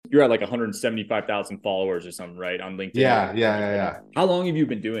you're at like 175,000 followers or something, right? On LinkedIn. Yeah. How long have you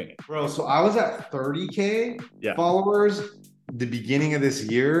been doing it? Bro, so I was at 30K Yeah. followers the beginning of this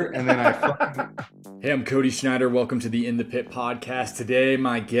year, and then I fucking Hey, I'm Cody Schneider. Welcome to the In the Pit podcast. Today,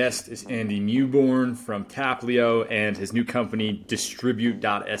 my guest is Andy Newborn from Taplio and his new company,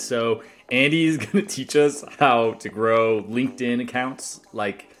 Distribute.so. Andy is going to teach us how to grow LinkedIn accounts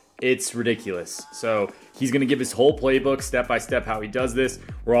like it's ridiculous. So he's going to give his whole playbook step by step how he does this.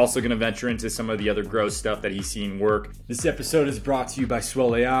 We're also going to venture into some of the other growth stuff that he's seen work. This episode is brought to you by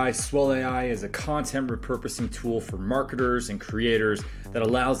Swell AI. Swell AI is a content repurposing tool for marketers and creators that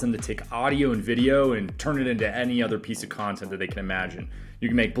allows them to take audio and video and turn it into any other piece of content that they can imagine. You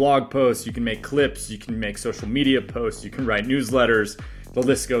can make blog posts, you can make clips, you can make social media posts, you can write newsletters. The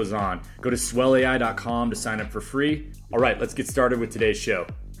list goes on. Go to swellai.com to sign up for free. All right, let's get started with today's show.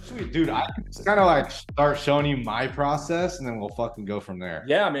 sweet, dude. I can just kind of like start showing you my process, and then we'll fucking go from there.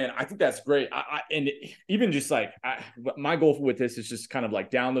 Yeah, man, I think that's great. And even just like my goal with this is just kind of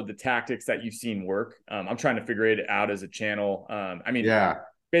like download the tactics that you've seen work. I'm trying to figure it out as a channel. Yeah,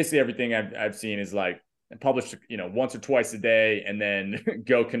 basically everything I've seen is like publish, once or twice a day, and then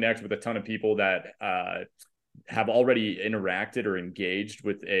go connect with a ton of people that have already interacted or engaged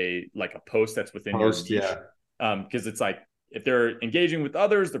with a post that's within your niche. Because it's like, if they're engaging with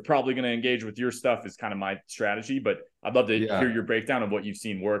others, they're probably going to engage with your stuff is kind of my strategy. But I'd love to hear your breakdown of what you've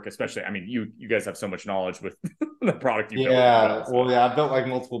seen work, especially, you guys have so much knowledge with the product you built. Yeah. Well, yeah, I've built like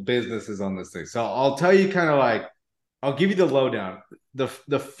multiple businesses on this thing. So I'll tell you kind of like, I'll give you the lowdown. The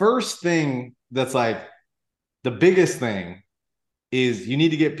first thing that's like the biggest thing is you need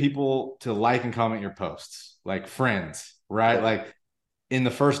to get people to like and comment your posts, like friends, right? Like in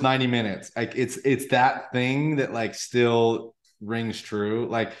the first 90 minutes, like it's that thing that like still rings true.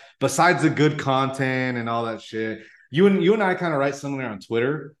 Like besides the good content and all that shit, you and I kind of write similar on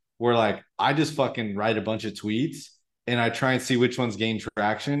Twitter, where like I just fucking write a bunch of tweets and I try and see which ones gain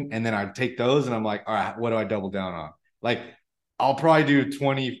traction, and then I take those and I'm like, all right, what do I double down on? Like I'll probably do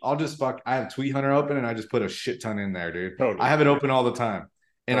 20. I have Tweet Hunter open and I just put a shit ton in there, dude. Totally. I have it open all the time.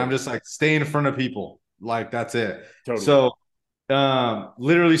 And I'm just like, stay in front of people. Like that's it. Totally. So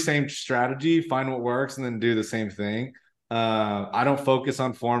literally same strategy, find what works and then do the same thing. I don't focus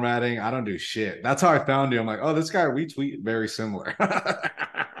on formatting. I don't do shit. That's how I found you. I'm like, oh, this guy, we tweet very similar.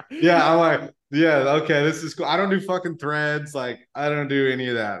 Yeah, I'm like, yeah, okay, this is cool. I don't do fucking threads. Like, I don't do any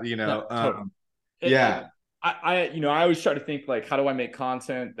of that, No, totally. Yeah. I always try to think like, how do I make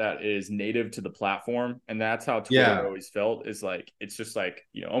content that is native to the platform? And that's how Twitter always felt, is like, it's just like,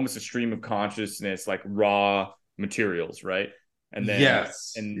 almost a stream of consciousness, like raw materials, right? And then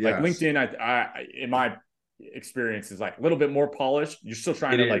like LinkedIn, I in my experience is like a little bit more polished. You're still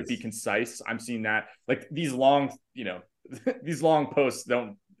trying to like be concise. I'm seeing that like these long, these long posts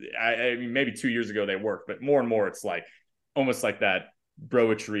don't. I mean, maybe 2 years ago they worked, but more and more it's like almost like that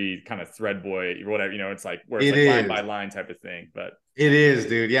broetry kind of thread boy or whatever. It's like where it's like line by line type of thing. But it is,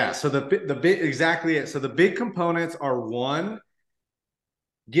 dude. Yeah. So the big exactly it. So the big components are, one,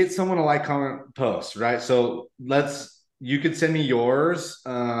 get someone to like, comment, post, right? So you could send me yours.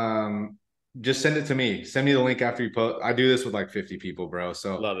 Just send it to me. Send me the link after you post. I do this with like 50 people, bro.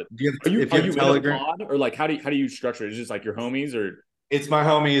 So love it. If you have Telegram, in a pod, or like how do you structure it? Is it just like your homies, or it's my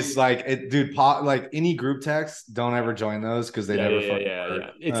homies? Like dude, like any group text, don't ever join those because they never fucking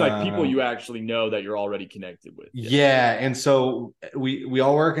work. It's like people you actually know that you're already connected with. Yeah. And so we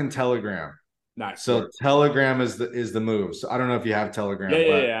all work in Telegram. Nice. So Telegram is the move. So I don't know if you have Telegram.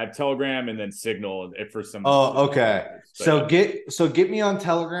 Yeah. I have Telegram and then Signal if for some. Oh, okay. So get me on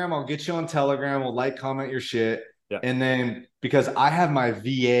Telegram. I'll get you on Telegram. We'll like, comment your shit. Yeah. And then because I have my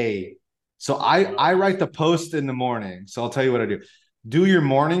VA, so I write the post in the morning. So I'll tell you what I do. Do your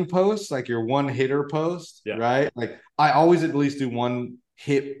morning post, like your one hitter post, right? Like I always at least do one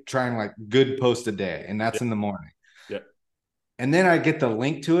hit, trying like good post a day, and that's in the morning. And then I get the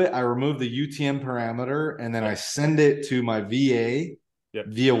link to it. I remove the UTM parameter, and then I send it to my VA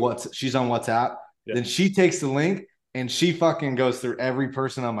via WhatsApp. She's on WhatsApp. Then she takes the link and she fucking goes through every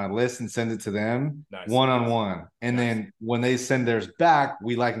person on my list and sends it to them one-on-one. And then when they send theirs back,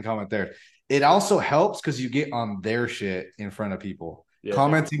 we like and comment theirs. It also helps because you get on their shit in front of people.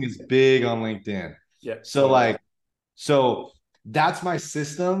 Commenting is big on LinkedIn. So that's my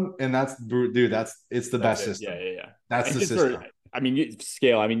system, and it's the best system. That's the system.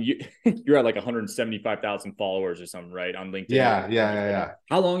 Scale. You're at like 175,000 followers or something, right, on LinkedIn? Yeah.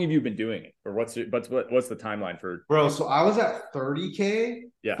 How long have you been doing it, or what's the timeline for? Bro, so I was at 30K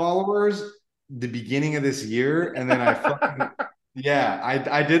followers the beginning of this year, and then I fucking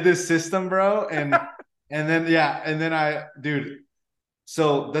I did this system, bro, and then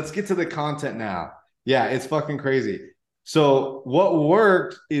So let's get to the content now. Yeah, it's fucking crazy. So what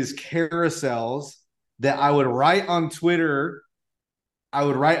worked is carousels that I would write on Twitter.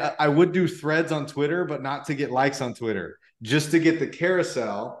 I would do threads on Twitter, but not to get likes on Twitter, just to get the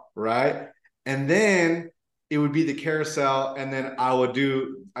carousel, right? And then it would be the carousel, and then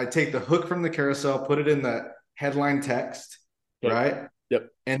I take the hook from the carousel, put it in the headline text, Yep. right? Yep.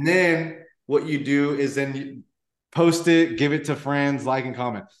 And then what you do is then you post it, give it to friends, like and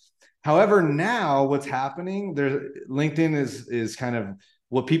comment. However, now what's happening there, LinkedIn is kind of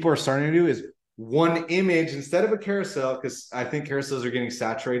what people are starting to do is one image instead of a carousel, because I think carousels are getting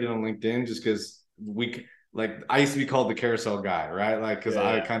saturated on LinkedIn just because I used to be called the carousel guy, right? Like, because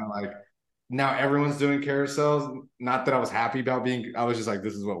I kind of like now everyone's doing carousels. Not that I was happy about I was just like,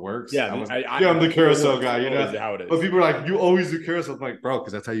 this is what works. Yeah, I'm the carousel guy, you know? How it is. But people are like, you always do carousels. I'm like, bro,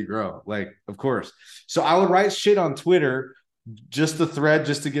 because that's how you grow. Like, of course. So I would write shit on Twitter, just the thread,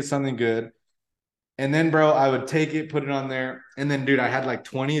 just to get something good. And then, bro, I would take it, put it on there. And then, dude, I had like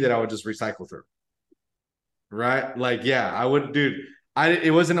 20 that I would just recycle through. Right? Like, yeah, I would, dude.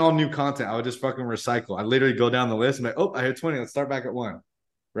 It wasn't all new content. I would just fucking recycle. I literally go down the list and like, oh, I hit 20. Let's start back at one.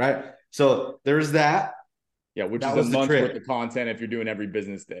 Right. So there's that. Yeah, which is a month's worth of content if you're doing every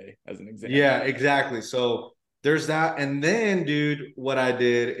business day, as an example. Yeah, exactly. So there's that. And then, dude, what I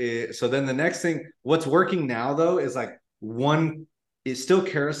did is so then the next thing, what's working now though, is like it's still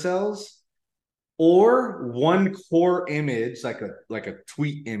carousels or one core image, like a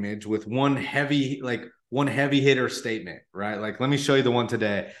tweet image with one heavy hitter statement, right? Like, let me show you the one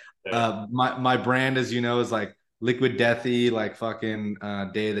today. My brand, as you know, is like Liquid Deathy, like fucking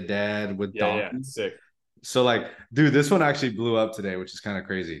Day of the Dead with donkeys. Sick. So like, dude, this one actually blew up today, which is kind of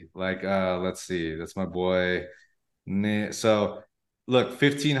crazy. Like, let's see, that's my boy. So look,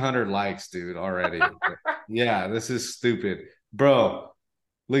 1,500 likes, dude, already. Yeah, this is stupid, bro.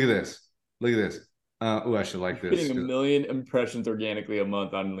 Look at this. Look at this. Oh, I should like this. Getting 1 million impressions organically a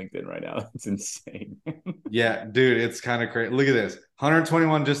month on LinkedIn right now. It's insane. Yeah, dude, it's kind of crazy. Look at this.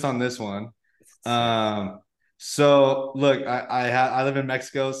 121 just on this one. So look, I live in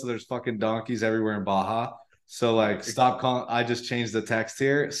Mexico, so there's fucking donkeys everywhere in Baja. So like, stop calling. I just changed the text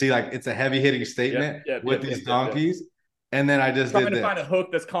here. See, like, it's a heavy hitting statement with these donkeys. And then I just trying to find a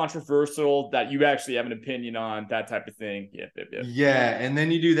hook that's controversial that you actually have an opinion on, that type of thing. Yeah, and then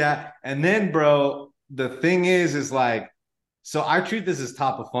you do that, and then, bro, the thing is like, so I treat this as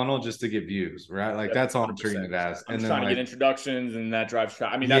top of funnel just to get views, right? Like, that's all I'm treating it as. I'm trying to get introductions, and that drives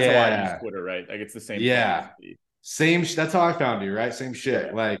traffic. I mean, that's how I use Twitter, right? Like, it's the same. Yeah, same. That's how I found you, right? Same shit.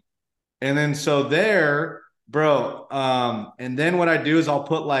 Yeah. Like, and then so there, bro. And then what I do is I'll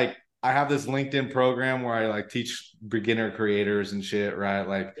put like, I have this LinkedIn program where I like teach beginner creators and shit, right?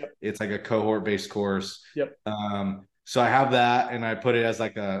 Like, it's like a cohort based course. So I have that and I put it as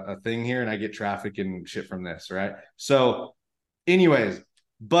like a thing here and I get traffic and shit from this, right? So anyways,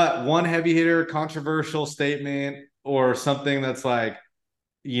 but one heavy hitter controversial statement or something that's like,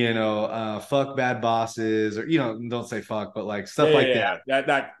 you know, fuck bad bosses, or, you know, don't say fuck, but like stuff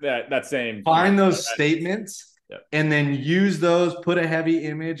that same, find those statements and then use those, put a heavy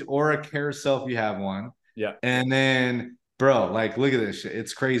image or a carousel if you have one. And then, bro, like, look at this shit.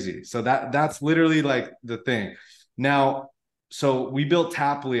 It's crazy. So that's literally like the thing. Now, so we built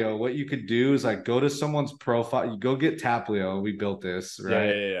Taplio. What you could do is like go to someone's profile. You go get Taplio. We built this, right?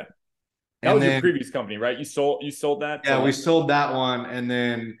 Yeah. That was your previous company, right? You sold that? Yeah, we sold that one. And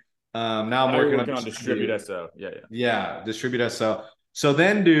then now I'm working on Distribute SO. Yeah, Distribute SO. So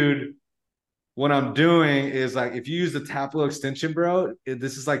then, dude, what I'm doing is like, if you use the Taplio extension, bro,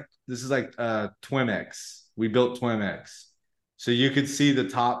 this is like Twimex. We built Twimex. So you could see the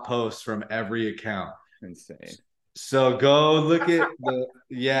top posts from every account. Insane. So go look at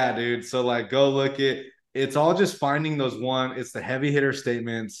dude. So like, go look at, it's all just finding those it's the heavy hitter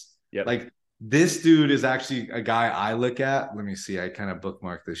statements. Like, this dude is actually a guy I look at. Let me see. I kind of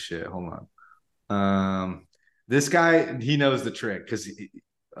bookmarked this shit. Hold on. This guy, he knows the trick because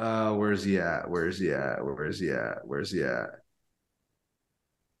where's he at?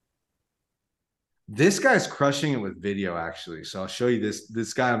 This guy's crushing it with video, actually. So I'll show you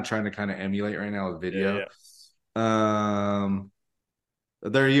this guy I'm trying to kind of emulate right now with video.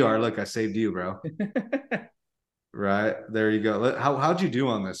 There you are. Look, I saved you, bro. Right, there you go. How'd you do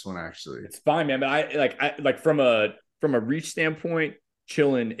on this one? Actually, it's fine, man. But I like from a reach standpoint,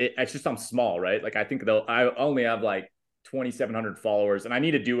 chilling. It's just I'm small, right? Like, I think I only have like 2,700 followers, and I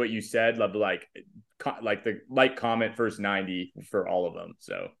need to do what you said. Love to like the comment first 90 for all of them.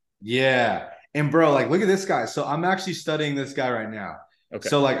 So yeah, and bro, like, look at this guy. So I'm actually studying this guy right now. Okay.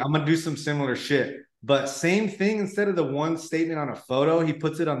 So like, I'm gonna do some similar shit. But same thing, instead of the one statement on a photo, he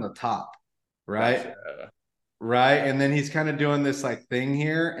puts it on the top, right? Gotcha. Right. And then he's kind of doing this like thing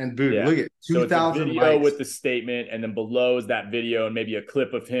here. And dude, Yeah. look at So it's a 2,000 video likes. with the statement, and then below is that video and maybe a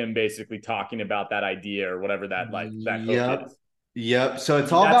clip of him basically talking about that idea or whatever that hook Yep. is. Yep. So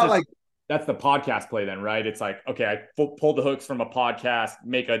it's I mean, all about like, that's the podcast play then, right? It's like, okay, I pull the hooks from a podcast,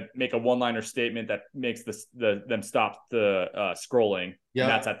 make a one-liner statement that makes them stop the scrolling, and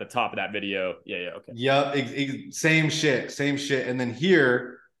that's yep. at the top of that video. Yeah, okay. Yep. Same shit. Same shit. And then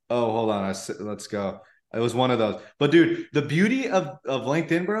here, oh, hold on. Let's go. It was one of those. But dude, the beauty of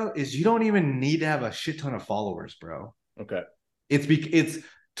LinkedIn, bro, is you don't even need to have a shit ton of followers, bro. Okay. It's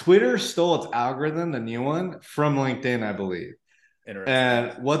Twitter stole its algorithm, the new one, from LinkedIn, I believe.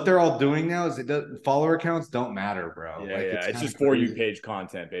 And what they're all doing now is follower counts don't matter, bro. Yeah, like yeah. It's just for you page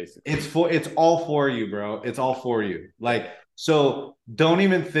content, basically. It's all for you, bro. It's all for you. Like, so don't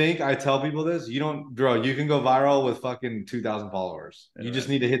even think I tell people this. You don't, bro, you can go viral with fucking 2,000 followers. You just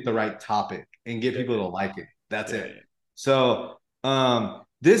need to hit the right topic and get people to like it. That's it. Yeah. So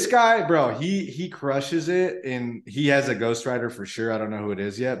this guy, bro, he crushes it, and he has a ghostwriter for sure. I don't know who it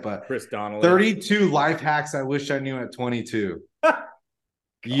is yet, but Chris Donnelly. 32 life hacks I wish I knew at 22.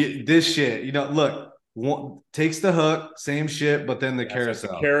 This shit, look, takes the hook, same shit, but then the carousel.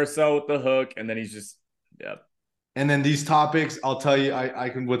 So the carousel with the hook, and then he's just, And then these topics, I'll tell you, I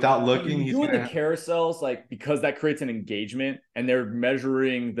can, without looking. He's doing the carousels, like, because that creates an engagement, and they're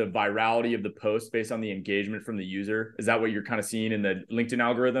measuring the virality of the post based on the engagement from the user. Is that what you're kind of seeing in the LinkedIn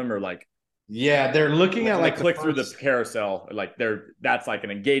algorithm, or like? Yeah, they're looking at like click through the carousel, like that's like an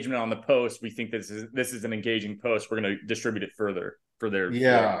engagement on the post. We think this is an engaging post. We're going to distribute it further for their.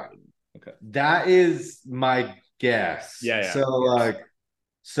 Yeah. Okay. That is my guess. Yeah.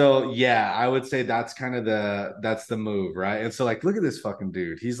 So yeah, I would say that's kind of that's the move, right? And so like, look at this fucking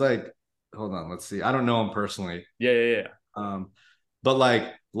dude. He's like, hold on, let's see. I don't know him personally. Yeah. But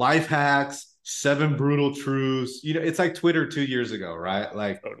like, life hacks, 7 brutal truths. It's like Twitter 2 years ago, right?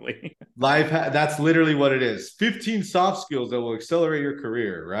 Like, totally. That's literally what it is. 15 soft skills that will accelerate your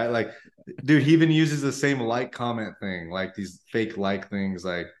career, right? Like, dude, he even uses the same like comment thing, like these fake like things,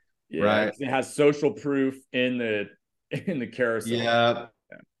 like, right? It has social proof in the carousel. Yeah.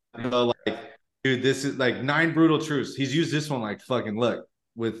 Like, dude, this is like 9 brutal truths. He's used this one, like, fucking look,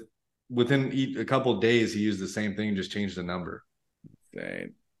 within a couple of days, he used the same thing, just changed the number.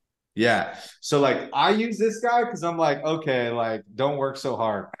 Insane. Yeah. So like, I use this guy because I'm like, okay, like, don't work so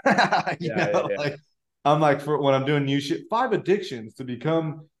hard. Like, I'm like, for when I'm doing new shit, 5 addictions to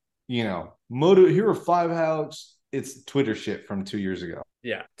become, here are 5 hacks. It's Twitter shit from 2 years ago.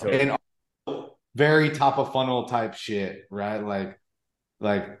 Yeah. Totally. And very top of funnel type shit, right? Like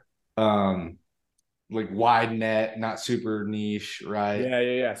wide net, not super niche, right?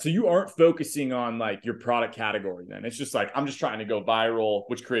 Yeah. So you aren't focusing on like your product category then. It's just like, I'm just trying to go viral,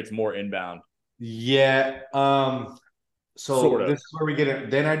 which creates more inbound. Yeah. So sort of. This is where we get it.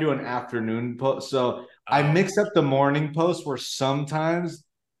 Then I do an afternoon post. So I mix up the morning post where sometimes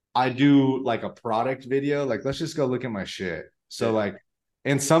I do like a product video. Like, let's just go look at my shit. So like,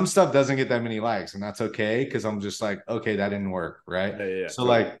 and some stuff doesn't get that many likes, and that's okay, because I'm just like, okay, that didn't work, right? Yeah. So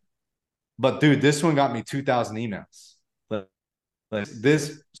like, but dude, this one got me 2,000 emails. Like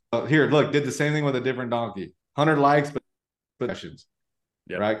this here, look, did the same thing with a different donkey. 100 likes, but questions.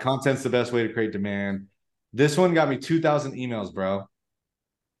 Right? Content's the best way to create demand. This one got me 2,000 emails, bro.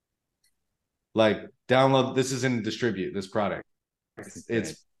 Like, download. This is in distribute this product.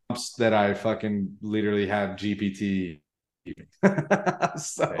 It's that I fucking literally have GPT.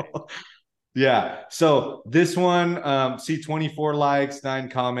 So yeah. So this one, see 24 likes, 9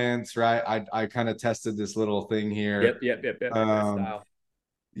 comments, right? I kind of tested this little thing here. Yep.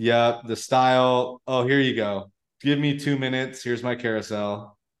 Yeah, the style. Oh, here you go. Give me 2 minutes. Here's my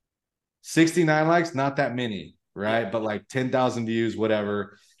carousel. 69 likes, not that many, right? But like 10,000 views,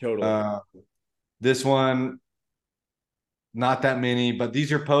 whatever. Totally. This one, not that many, but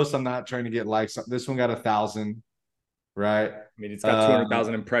these are posts. I'm not trying to get likes. This one got 1,000, right? I mean, it's got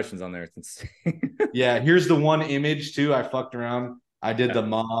 200,000 impressions on there. It's insane. Yeah, here's the one image too. I fucked around. I did the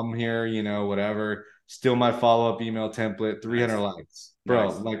mom here, whatever. Still my follow-up email template, 300 likes.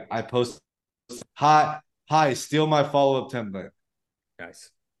 Bro, like, I post hi, steal my follow-up template. Nice.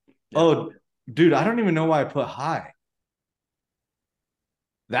 Yeah. Oh, dude, I don't even know why I put hi.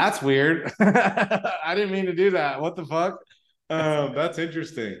 That's weird. I didn't mean to do that. What the fuck? That's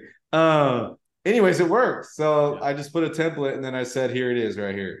interesting. Anyways, it works. So I just put a template, and then I said, here it is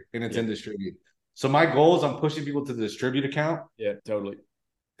right here, and it's in distribute. So my goal is I'm pushing people to the distribute account. Yeah, totally.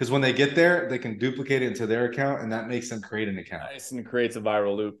 because when they get there, they can duplicate it into their account, and that makes them create an account. Nice, and it creates a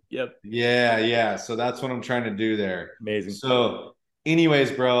viral loop. Yep. Yeah, yeah. So that's what I'm trying to do there. Amazing. So, anyways,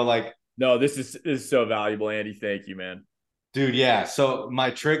 bro, like, No, this is so valuable, Andy. Thank you, man. dude, yeah. So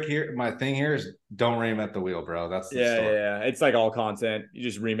my thing here is don't reinvent the wheel, bro. That's the Yeah, yeah, story. yeah. It's like all content. You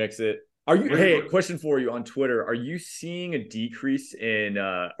just remix it. Are you, hey, question for you on Twitter. Are you seeing a decrease in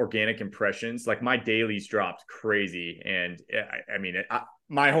organic impressions? Like my dailies dropped crazy. And I mean,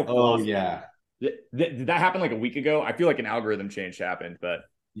 my whole Oh philosophy, yeah. did that happen like a week ago? I feel like an algorithm change happened, but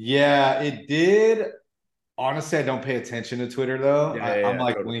Yeah, it did. Honestly, I don't pay attention to Twitter though. yeah, yeah, I'm yeah,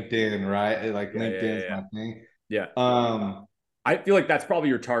 like totally. LinkedIn, right? Like Yeah, yeah, LinkedIn's yeah, my thing. yeah. Um, I feel like that's probably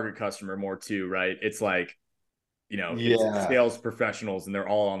your target customer more too, right? It's like, it's yeah, sales professionals and they're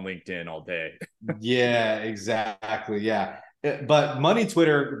all on LinkedIn all day. yeah, exactly. Yeah. But money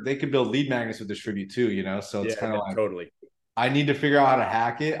Twitter, they could build lead magnets with Distribute too, So it's Yeah, kind yeah, of like totally. I need to figure out how to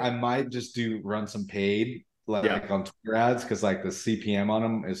hack it. I might just run some paid Yeah. like on Twitter ads because like the CPM on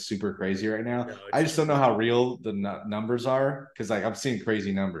them is super crazy right now. No, I it's just don't know how real the numbers are because like I'm seeing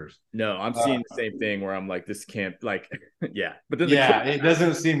crazy numbers. No, I'm Uh, seeing the same thing where I'm like, this can't like, yeah. But then the yeah, it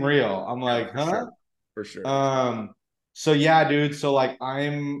doesn't seem real. I'm no, like, for huh? sure, for sure. So yeah, dude. So like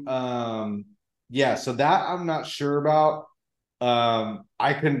yeah, so that I'm not sure about.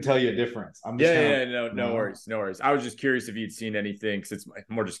 I couldn't tell you a difference. I'm just Yeah, kind yeah, of, yeah, no, no worries, no worries. I was just curious if you'd seen anything because it's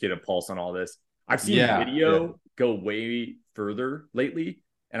more just get a pulse on all this. I've seen yeah, yeah. video go way further lately,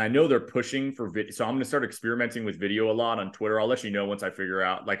 and I know they're pushing for video. So I'm gonna start experimenting with video a lot on Twitter. I'll let you know once I figure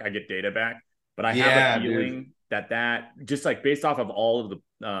out, like, I get data back. But I have a Yeah, dude. feeling that just like based off of all of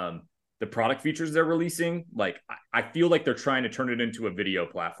the product features they're releasing, like I feel like they're trying to turn it into a video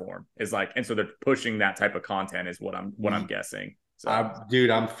platform. Is like, and so they're pushing that type of content is what I'm guessing. So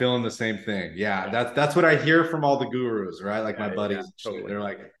Dude, I'm feeling the same thing. Yeah, that's what I hear from all the gurus, right? Like yeah, my yeah, yeah, buddies and shit. totally. They're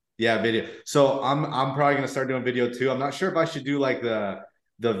like, yeah, video. So I'm probably gonna start doing video too. I'm not sure if I should do like the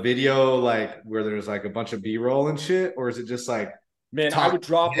video like where there's like a bunch of B-roll and shit, or is it just like Man, I talk would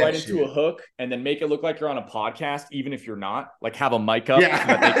drop head right into a shit? hook and then make it look like you're on a podcast, even if you're not. Like have a mic up so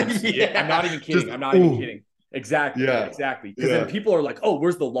that they can Yeah, see it. I'm not yeah. even Just kidding. I'm not even ooh, kidding. Exactly, yeah, exactly. Because then yeah. people are like, "Oh,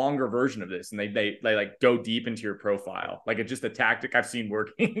 where's the longer version of this?" And they like go deep into your profile. Like it's just a tactic I've seen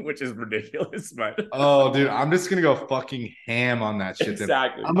working, which is ridiculous, but Oh, dude, I'm just gonna go fucking ham on that shit. Then I'm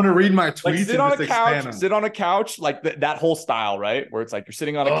exactly. gonna read my Like tweets and just expand them. sit on a couch, like that whole style, right? Where it's like you're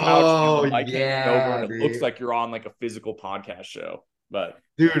sitting on a couch and you Oh have the mic hanging over, and yeah, it looks dude. like you're on like a physical podcast show. But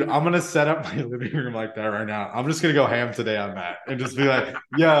Dude, I'm gonna set up my living room like that right now. I'm just gonna go ham today on that and just be like,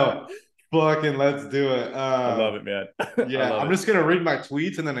 yo, fucking let's do it. I love it, man. I Yeah, love I'm it. just gonna read my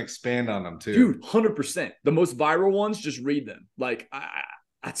tweets and then expand on them too. Dude, 100%. The most viral ones, just read them. Like,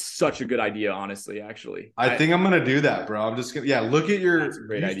 that's such a good idea, honestly, actually. I think I'm gonna do that, bro. I'm just gonna look at That's a your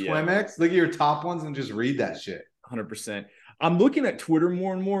great use idea. Twimex, look at your top ones and just read that shit. 100%. I'm looking at Twitter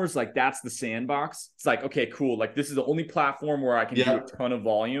more and more. It's like, that's the sandbox. It's like, okay, cool. Like, this is the only platform where I can do a Yep. ton of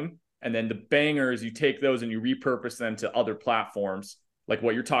volume. And then the bangers, you take those and you repurpose them to other platforms, like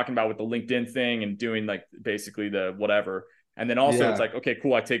what you're talking about with the LinkedIn thing and doing like basically the whatever. And then also it's Yeah. like, okay,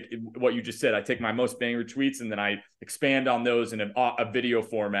 cool. I take what you just said. I take my most banger tweets and then I expand on those in a video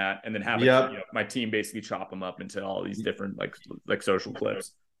format and then have Yep. my team basically chop them up into all these different like social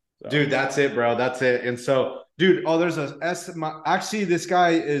clips. So Dude, that's it, bro. That's it. And so, dude, there's actually this guy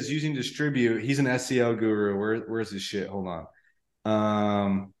is using Distribute. He's an SEO guru. Where's his shit? Hold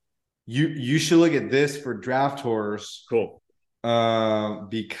on. You should look at this for Draft Horse. cool.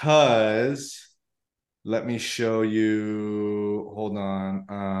 Because let me show you. Hold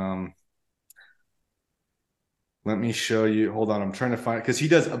on. Let me show you. Hold on. I'm trying to find because he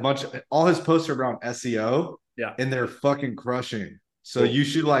does all his posts are around SEO Yeah. and they're fucking crushing. So Cool. you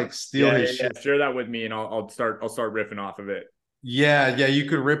should like steal Yeah, his yeah, yeah. shit. Share that with me and I'll start riffing off of it. Yeah, yeah, you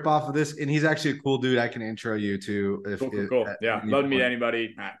could rip off of this, and he's actually a cool dude. I can intro you to Cool, cool, cool. at Yeah. any Love to meet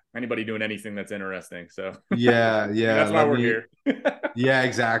point. anybody doing anything that's interesting. So Yeah, I mean, yeah. that's why we're here. Yeah,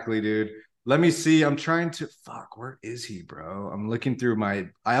 exactly, dude. Let me see. I'm trying to fuck. Where is he, bro? I'm looking through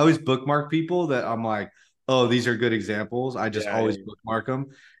I always bookmark people that I'm like, oh, these are good examples. I just Yeah, yeah, always yeah. bookmark them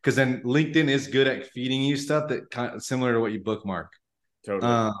because then LinkedIn is good at feeding you stuff that kind of similar to what you bookmark.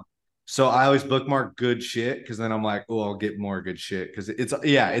 Totally. Um, so I always bookmark good shit because then I'm like, oh, I'll get more good shit because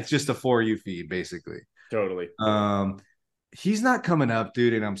it's just a for you feed basically. Totally. Um, he's not coming up,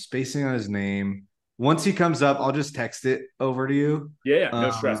 dude, and I'm spacing on his name. Once he comes up, I'll just text it over to you. Yeah, yeah.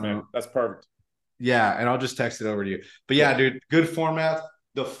 No stress, man. That's perfect. Yeah, and I'll just text it over to you. But yeah, Cool. dude, good format.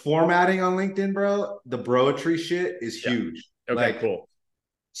 The formatting on LinkedIn, bro, the broetry shit is Yeah. huge. Okay, Like cool.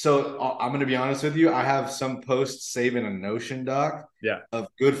 So I'm going to be honest with you. I have some posts saved in a Notion doc Yeah. of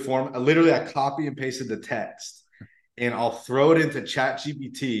good form. Literally, I copy and pasted the text and I'll throw it into Chat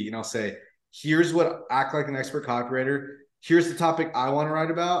GPT and I'll say, here's what act like an expert copywriter. Here's the topic I want to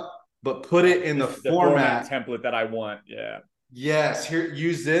write about, but put it in the This is the format format. template that I want. Yeah. Yes, here,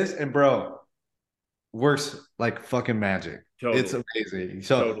 use this. And bro, works like fucking magic. It's Totally. amazing.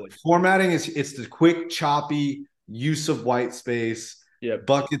 So Totally. formatting is it's the quick, choppy use of white space, Yep.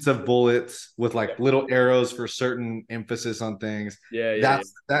 buckets of bullets with like Yep. little arrows for certain emphasis on things. Yeah. Yeah. Yeah.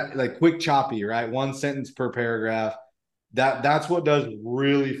 That's that like quick, choppy, right? One sentence per paragraph. That's what does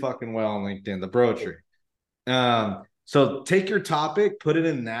really fucking well on LinkedIn, the brochery. So take your topic, put it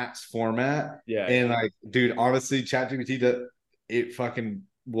in that format, Yeah. and Yeah. like, dude, honestly, ChatGPT, it fucking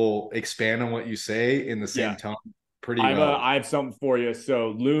will expand on what you say in the same Yeah. tone pretty well. I have something for you. So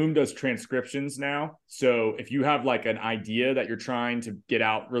Loom does transcriptions now. So if you have like an idea that you're trying to get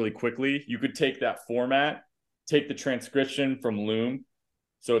out really quickly, you could take that format, take the transcription from Loom.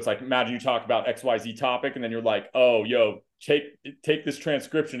 So it's like, imagine you talk about XYZ topic, and then you're like, oh, yo, take this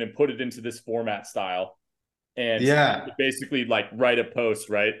transcription and put it into this format style. And Yeah. basically like write a post,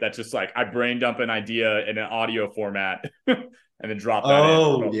 right? That's just like I brain dump an idea in an audio format and then drop that in.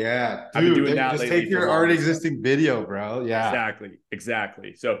 Oh So yeah, I've been dude. doing that Just lately take for your already longer stuff. existing video, bro. Yeah,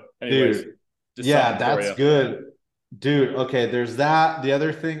 Exactly. So, anyways, dude. just Yeah, something for that's you. good, dude. Okay, there's that. The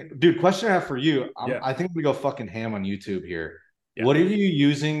other thing, dude. Question I have for you. Yeah. I think we go fucking ham on YouTube here. Yeah. What are you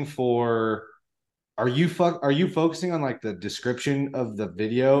using for? Are you focusing on like the description of the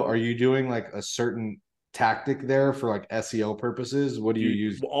video? Are you doing like a certain tactic there for like SEO purposes? What do you Dude,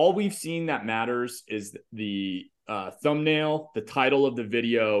 use? all we've seen that matters is the thumbnail, the title of the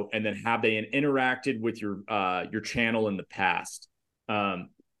video, and then have they interacted with your channel in the past. Um,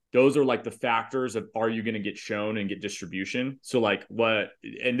 those are like the factors of are you going to get shown and get distribution. So like what,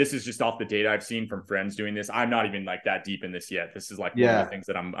 and this is just off the data I've seen from friends doing this. I'm not even like that deep in this yet. This is like one of the Yeah, things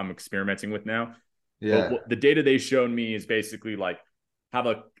that I'm experimenting with now. But yeah. the data they showed me is basically like have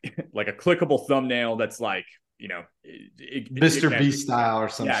a like a clickable thumbnail that's like, you know, Mr. again, Beast style or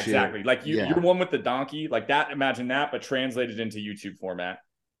some yeah, shit. exactly. Like you're Yeah, one with the donkey, like that. Imagine that, but translated into YouTube format.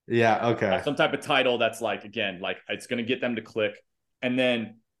 yeah. Okay. Some type of title that's like, again, like it's going to get them to click. And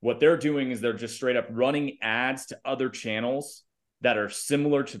then what they're doing is they're just straight up running ads to other channels that are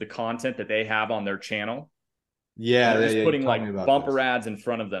similar to the content that they have on their channel. And Yeah, they're yeah, just yeah. You putting told me like about bumper this. ads in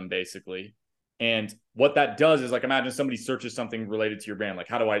front of them, basically. And what that does is like imagine somebody searches something related to your brand, like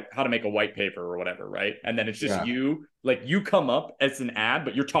how to make a white paper or whatever, right? And then it's just Yeah. you, like you come up as an ad,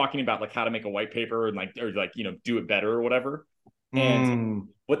 but you're talking about like how to make a white paper and like or like do it better or whatever. And Mm.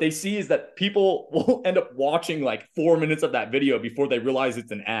 what they see is that people will end up watching like 4 minutes of that video before they realize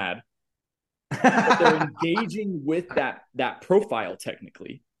it's an ad. But they're engaging with that profile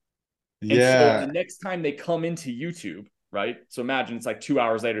technically. And so the Yeah. next time they come into YouTube, right? So imagine it's like 2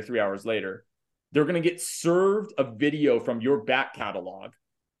 hours later, 3 hours later, they're going to get served a video from your back catalog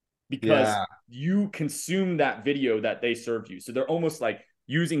because Yeah. you consume that video that they served you. So they're almost like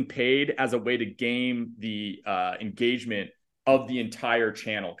using paid as a way to game the engagement of the entire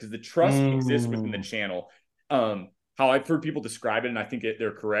channel because the trust exists within the Mm. channel. How I've heard people describe it, and I think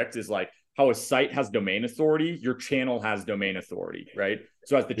they're correct, is like how a site has domain authority, your channel has domain authority, right?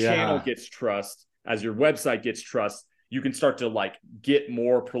 So as the channel Yeah. gets trust, as your website gets trust, you can start to like get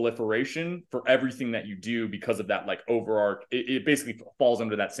more proliferation for everything that you do because of that like overarch. It basically falls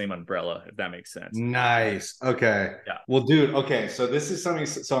under that same umbrella, if that makes sense. Nice. Okay. Yeah. Well, dude, okay. So this is something.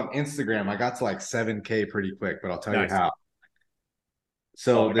 So on Instagram, I got to like 7K pretty quick, but I'll tell you Nice. how. Oh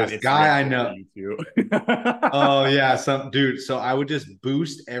So my God, this guy Instagram's I good for know. you too. Oh yeah, some dude. So I would just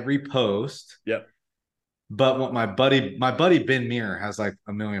boost every post. Yep. But what my buddy Ben Mir has like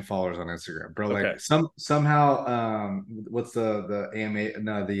 1 million followers on Instagram, bro. Okay. Like somehow, what's the AMA?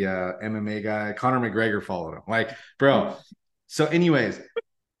 No, the MMA guy, Conor McGregor followed him. Like, bro. So, anyways,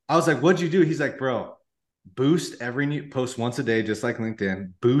 I was like, "What'd you do?" He's like, "Bro, boost every new post once a day, just like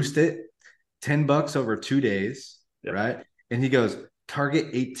LinkedIn. Boost it, $10 over 2 days, Yep. right?" And he goes, "Target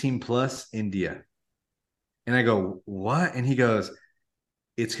 18 plus India." And I go, "What?" And he goes,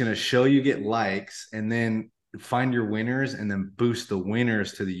 it's going to show you get likes and then find your winners and then boost the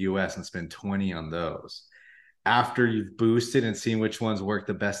winners to the US and spend 20 on those after you've boosted and seen which ones work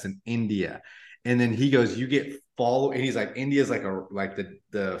the best in India. And then he goes, you get follow. And he's like, India's like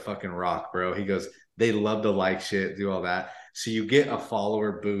the fucking rock, bro. He goes, they love to like shit, do all that. So you get a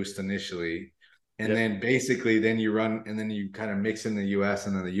follower boost initially. And Yep. then basically then you run and then you kind of mix in the US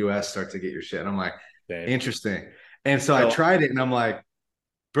and then the US starts to get your shit. And I'm like, Same. interesting. And so I tried it and I'm like,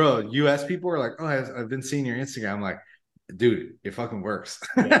 bro, US people are like, oh, I've been seeing your Instagram. I'm like, dude, it fucking works.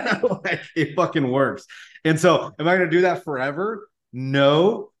 Yeah. Like it fucking works. And so, am I going to do that forever?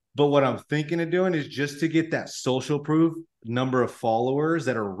 No. But what I'm thinking of doing is just to get that social proof number of followers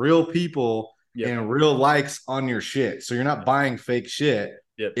that are real people Yep. and real likes on your shit. So you're not buying fake shit.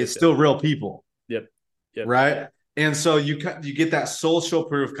 Yep. It's Yep. still real people, Yep. Yep. right? And so you get that social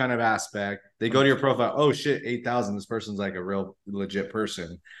proof kind of aspect. They go to your 100%. profile. Oh shit, 8,000. This person's like a real legit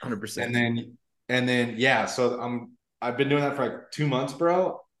person. 100%. And then yeah. So I've been doing that for like 2 months,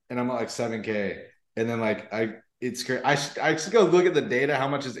 bro, and I'm at like 7K. And then like it's great. I should go look at the data. How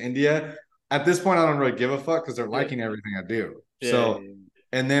much is India? At this point, I don't really give a fuck because they're Yeah. liking everything I do. Yeah. So,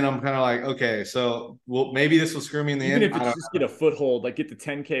 and then I'm kind of like, okay, so well, maybe this will screw me in the Even end. if it's just get a foothold, like get the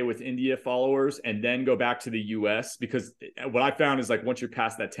 10K with India followers and then go back to the US, because what I found is like once you're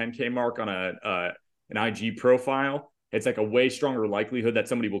past that 10K mark on an IG profile, it's like a way stronger likelihood that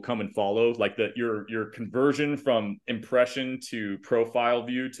somebody will come and follow. Like your conversion from impression to profile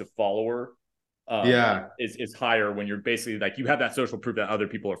view to follower Yeah. is higher when you're basically like you have that social proof that other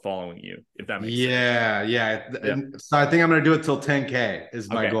people are following you, if that makes sense. Yeah. Yeah. So I think I'm gonna do it till 10K is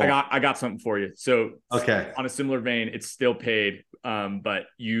my Okay, goal. I got something for you. So Okay. on a similar vein, it's still paid, but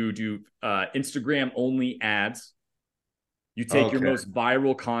you do Instagram only ads. You take your Okay. most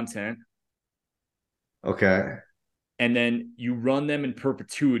viral content Okay. and then you run them in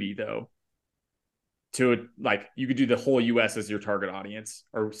perpetuity, though. To like, you could do the whole US as your target audience,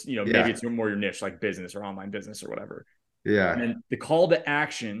 or maybe Yeah. it's more your niche, like business or online business or whatever. Yeah. And then the call to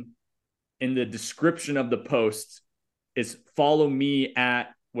action in the description of the post is follow me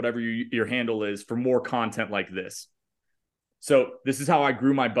at whatever your handle is for more content like this. So this is how I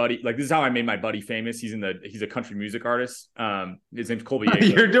grew my buddy. Like this is how I made my buddy famous. He's a country music artist. His name's Colby Aco.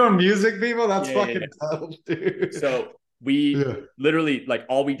 You're doing music, people? That's Yeah, fucking yeah. dope, dude. So we literally like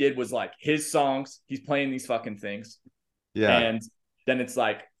all we did was like his songs. He's playing these fucking things. Yeah. And then it's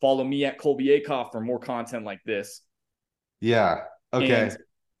like follow me at Colby Akoff for more content like this. Yeah. Okay. And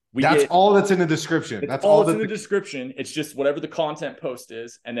that's all that's in the description. That's all all that's that's in the description. It's just whatever the content post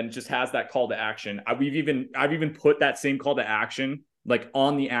is, and then it just has that call to action. I've even put that same call to action like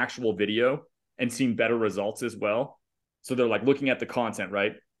on the actual video and seen better results as well. So they're like looking at the content,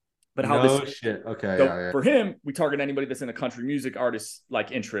 right? But how no this shit. Okay. so Yeah. for him, we target anybody that's in a country music artist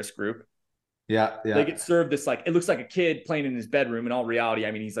like interest group. Yeah. Yeah. They get served this like it looks like a kid playing in his bedroom. In all reality,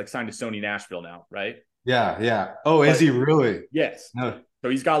 I mean, he's like signed to Sony Nashville now, right? Yeah. Yeah. Oh, is he really? Yes. No. So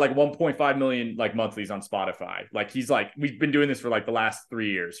he's got like 1.5 million like monthlies on Spotify. Like he's like we've been doing this for like the last 3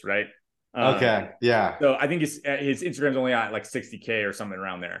 years, right? Okay. Yeah. So I think his Instagram's only at like 60K or something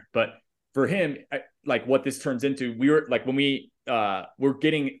around there. But for him, like what this turns into, we were like when we're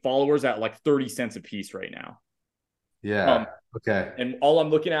getting followers at like 30 cents a piece right now. Yeah. Okay. And all I'm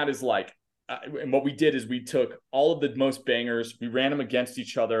looking at is like, and what we did is we took all of the most bangers, we ran them against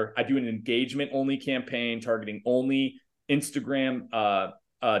each other. I do an engagement only campaign targeting only Instagram,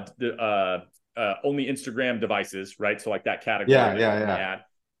 only Instagram devices, right? So like that category. Yeah. Ad.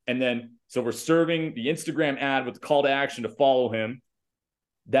 And then, so we're serving the Instagram ad with the call to action to follow him.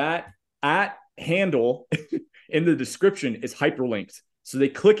 That at handle in the description is hyperlinked. So they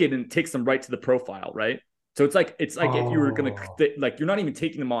click it and it takes them right to the profile, right? So it's like if you were going to like, you're not even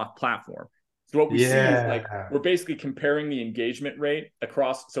taking them off platform. So what we see is like, we're basically comparing the engagement rate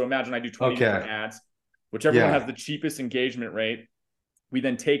across. So imagine I do 20 different ads, whichever one has the cheapest engagement rate. We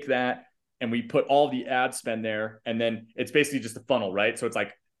then take that and we put all the ad spend there. And then it's basically just a funnel, right? So it's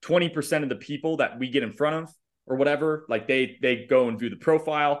like 20% of the people that we get in front of or whatever, like they go and view the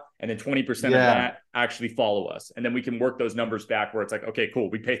profile, and then 20% of that actually follow us. And then we can work those numbers back where it's like, okay, cool.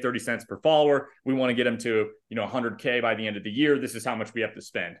 We pay 30 cents per follower. We want to get them to, 100K by the end of the year. This is how much we have to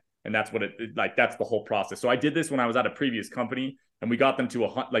spend. And that's what that's the whole process. So I did this when I was at a previous company, and we got them to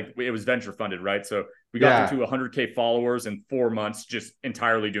it was venture funded, right? So we got them to 100K followers in 4 months, just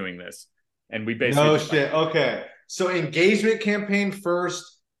entirely doing this. And we basically Okay. So engagement campaign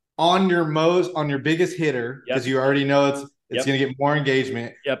first on your biggest hitter, because you already know it's going to get more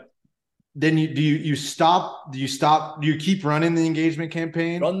engagement. Yep. Then do you keep running the engagement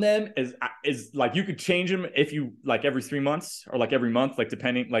campaign? Run them is like you could change them if you like every 3 months or like every month, like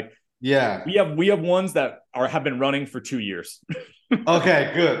depending we have ones that have been running for 2 years.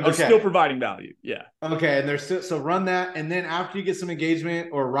 Okay, good. They're still providing value. Yeah. Okay, and they're still, so run that, and then after you get some engagement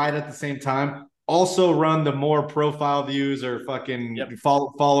or right at the same time, also run the more profile views or fucking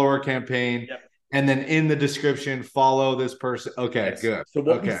follower campaign. Yep. And then in the description, follow this person. Okay, good. So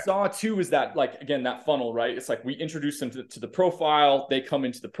what we saw too is that, like, again, that funnel, right? It's like we introduce them to the profile. They come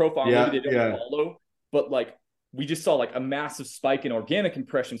into the profile. Maybe they don't follow, but like we just saw like a massive spike in organic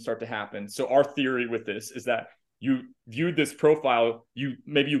impressions start to happen. So our theory with this is that you viewed this profile,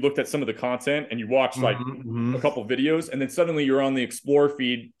 maybe you looked at some of the content and you watched like a couple videos, and then suddenly you're on the explore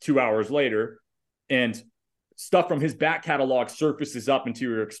feed 2 hours later, and stuff from his back catalog surfaces up into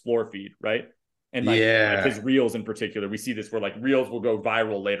your explore feed, right? And like his reels in particular, we see this where like reels will go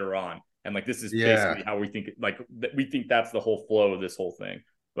viral later on. And like this is basically how we think, like we think that's the whole flow of this whole thing.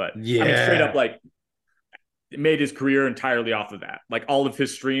 But I mean, straight up, like it made his career entirely off of that. Like all of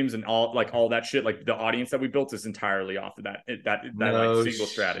his streams and all that shit, like the audience that we built is entirely off of that like single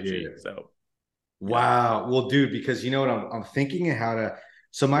strategy. So wow. Well, dude, because you know what I'm thinking of how to.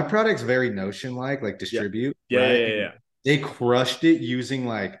 So my product's very Notion like distribute. Yeah. They crushed it using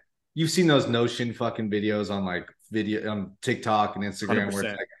like, you've seen those Notion fucking videos on like video on TikTok and Instagram where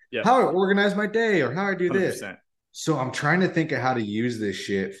it's like how I organize my day or how I do 100%. This. So I'm trying to think of how to use this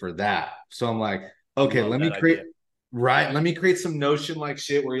shit for that. So I'm like, okay, let me create some Notion like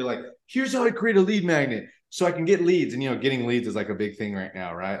shit where you're like, here's how I create a lead magnet so I can get leads. And you know, getting leads is like a big thing right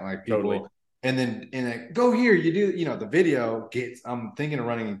now, right? Like people and then go here, you do, you know, the video gets, I'm thinking of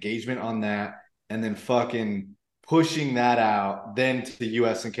running engagement on that and then fucking pushing that out then to the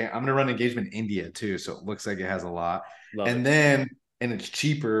US and Canada. I'm gonna run engagement in India too, so it looks like it has a lot. And it's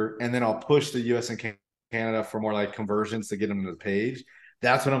cheaper, and then I'll push the US and Canada for more like conversions to get them to the page.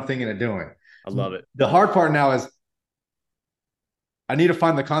 That's what I'm thinking of doing. I love it. The hard part now is I need to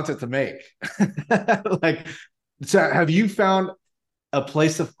find the content to make. Like, so have you found a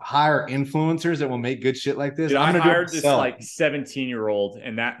place to hire influencers that will make good shit like this? Dude, I hired this like 17-year-old,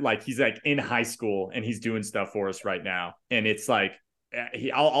 and that like he's like in high school and he's doing stuff for us right now. And it's like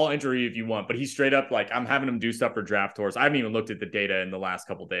I'll enter you if you want, but he's straight up like, I'm having him do stuff for Draft Tours. I haven't even looked at the data in the last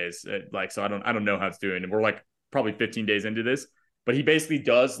couple of days, like, so I don't know how it's doing. And we're like probably 15 days into this, but he basically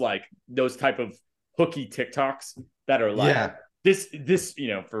does like those type of hooky TikToks that are like this, you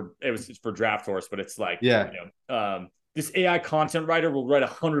know, it's for Draft Tours, but it's like, you know, this AI content writer will write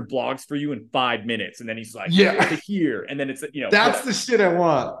 100 blogs for you in 5 minutes. And then he's like, here. And then it's, you know, that's the shit I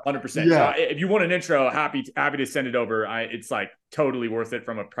want. 100%. Yeah. So if you want an intro, happy to send it over. It's like totally worth it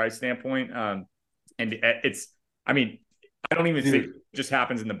from a price standpoint. And it's, I mean, I don't even think it just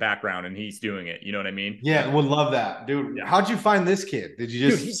happens in the background and he's doing it. You know what I mean? Yeah. Would love that, dude. Yeah. How'd you find this kid? Did you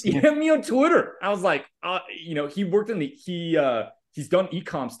just, he hit me on Twitter. I was like, you know, he worked in he's done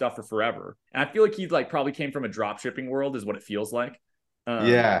e-com stuff for forever. And I feel like he like probably came from a drop shipping world is what it feels like.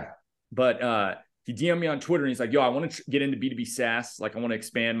 But he DM'd me on Twitter and he's like, yo, I want to get into B2B SaaS. Like I want to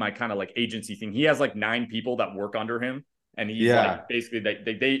expand my kind of like agency thing. He has like 9 people that work under him. And he's like, basically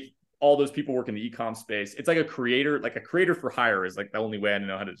they all those people work in the e-com space. It's like a creator for hire is like the only way I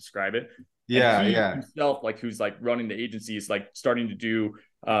know how to describe it. Himself, like who's like running the agency is like starting to do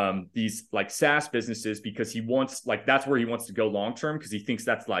these like SaaS businesses because he wants like that's where he wants to go long term because he thinks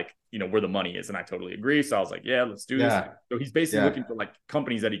that's like, you know, where the money is. And I totally agree. So I was like, yeah, let's do this. So he's basically looking for like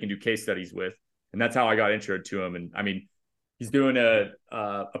companies that he can do case studies with. And that's how I got introduced to him. And I mean, he's doing a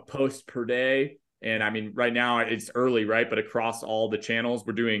post per day. And I mean, right now it's early, right? But across all the channels,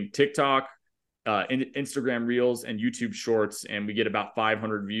 we're doing TikTok, Instagram Reels, and YouTube Shorts, and we get about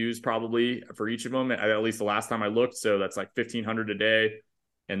 500 views probably for each of them, at least the last time I looked. So that's like 1,500 a day,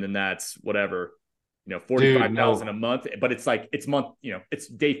 and then that's whatever, you know, 45,000 a month. But it's like it's month, you know, it's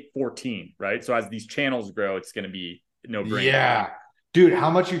day 14, right? So as these channels grow, it's going to be no brainer. Yeah, dude, how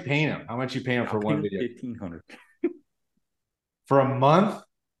much you paying him? How much you paying him for one video? 1,500 for a month.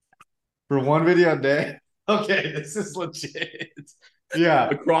 For one video a day? Okay, this is legit. Yeah.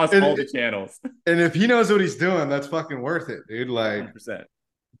 Across all the channels. And if he knows what he's doing, that's fucking worth it, dude. Like 100%.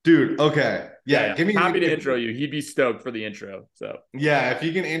 Dude, okay. Yeah. Give me happy to intro you. He'd be stoked for the intro. So yeah, if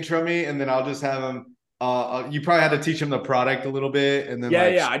you can intro me and then I'll just have him you probably had to teach him the product a little bit and then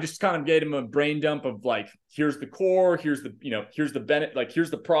I just kind of gave him a brain dump of like, here's the core, here's the, you know, here's the benefit, like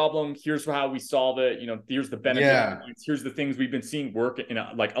here's the problem, here's how we solve it, you know, here's the benefit, here's the things we've been seeing work in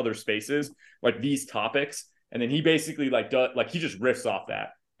like other spaces, like these topics. And then he basically like does, like he just riffs off that.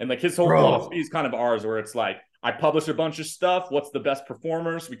 And like his whole philosophy is kind of ours where it's like, I publish a bunch of stuff. What's the best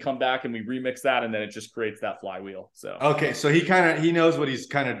performers? We come back and we remix that, and then it just creates that flywheel. So okay, so he knows what he's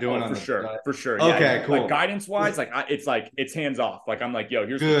kind of doing for sure. Okay, yeah. cool. Like guidance wise, it's hands off. Like I'm like, yo,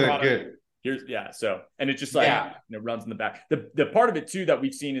 here's the product. Here's So and it just like you know runs in the back. The part of it too that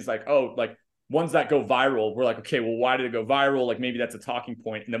we've seen is like like ones that go viral. We're like, okay, well, why did it go viral? Like maybe that's a talking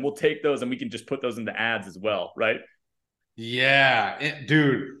point, and then we'll take those and we can just put those into ads as well, right? Yeah,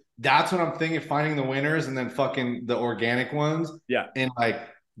 dude. That's what I'm thinking, finding the winners and then fucking the organic ones. Yeah. And like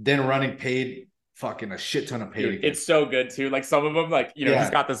then running paid, fucking a shit ton of paid. Dude, it's so good too. Like some of them, like, you know,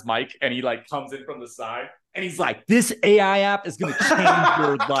 he's got this mic and he like comes in from the side And he's like, this AI app is going to change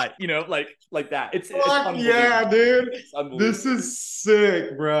your life, like that. It's yeah, dude. It's unbelievable. This is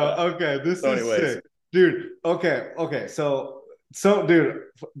sick, bro. Yeah. Okay, this So is anyways. sick. Dude, okay. So dude,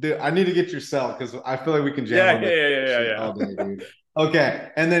 I need to get your cell because I feel like we can jam on this shit all day, dude. Okay,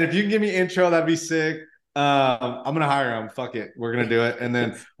 and then if you can give me intro, that'd be sick. I'm gonna hire him. Fuck it, we're gonna do it, and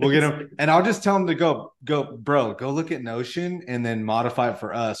then we'll get him. And I'll just tell him to go, bro. Go look at Notion and then modify it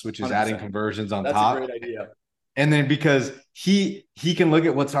for us, which is 100%. adding conversions on That's top. That's a great idea. And then because he can look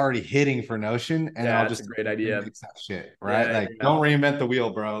at what's already hitting for Notion, and I'll just a great idea. Mix that shit, right? Don't reinvent the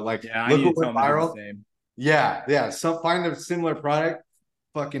wheel, bro. Like, look what went viral. Yeah. So find a similar product.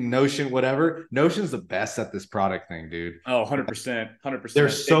 Fucking Notion, whatever. Notion's the best at this product thing, dude. Oh, 100%. 100%. They're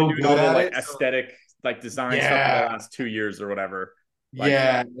so good at it. Aesthetic, design stuff for the last 2 years or whatever.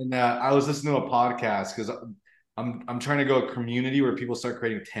 And I was listening to a podcast because I'm trying to go a community where people start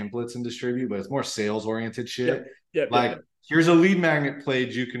creating templates and distribute, but it's more sales oriented shit. Here's a lead magnet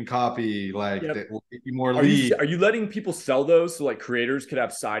page you can copy, that will get you more leads. Are you letting people sell those so creators could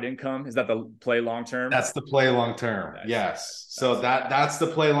have side income? Is that the play long term? That's the play long term. Yes. So that's the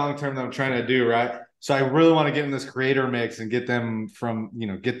play long term that I'm trying to do, right? So I really want to get in this creator mix and get them from,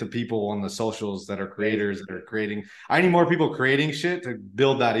 get the people on the socials that are creators that are creating. I need more people creating shit to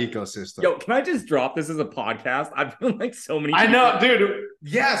build that ecosystem. Yo, can I just drop this as a podcast? I feel like so many people. I know, dude.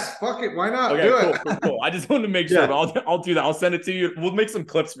 Yes, fuck it. Why not? Okay, do it. Cool. I just wanted to make sure. But I'll do that. I'll send it to you. We'll make some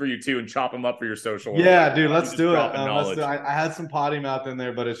clips for you too and chop them up for your social. Yeah, dude. Let's do it. I had some potty mouth in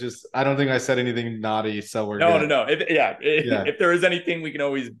there, but it's just I don't think I said anything naughty, so we're good. No. If there is anything, we can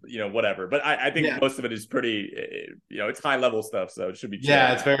always whatever. But I think most of it is pretty it's high level stuff, so it should be chill.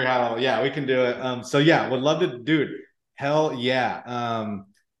 Yeah, it's very high level. Yeah, we can do it. So yeah, would love to, dude. Hell yeah.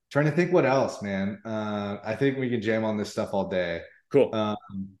 Trying to think what else, man. I think we can jam on this stuff all day. Cool. I'll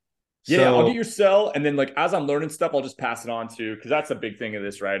get your cell, and then as I'm learning stuff, I'll just pass it on to, because that's a big thing of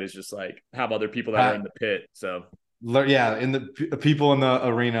this, right? Is just have other people that are in the pit. So in the people in the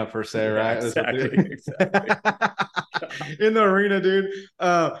arena per se, right? Exactly. In the arena, dude.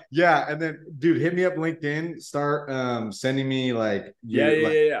 And then, dude, hit me up LinkedIn. Start sending me I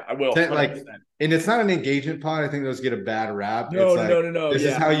will. And it's not an engagement pod. I think those get a bad rap. No. This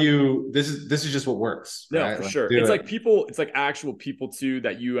is how you. This is just what works. No, right? for sure. It's people. It's actual people too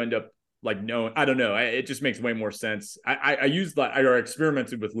that you end up knowing. I don't know. It just makes way more sense. I used I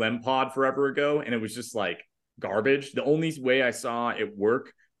experimented with LemPod forever ago, and it was just garbage. The only way I saw it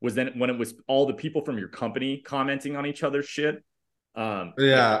work was then when it was all the people from your company commenting on each other's shit. Interesting.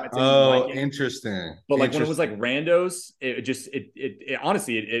 But when it was randos, it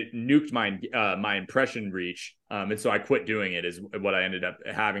honestly it nuked my impression reach. And so I quit doing it, is what I ended up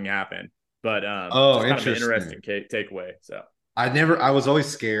having happen. But interesting. Kind of an interesting takeaway. So I'm always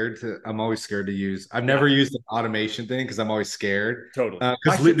scared to use. I've never used an automation thing because I'm always scared. Totally.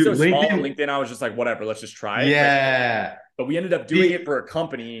 Because LinkedIn, I was just whatever, let's just try it. Yeah. But we ended up doing it for a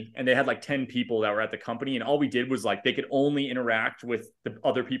company, and they had 10 people that were at the company, and all we did was they could only interact with the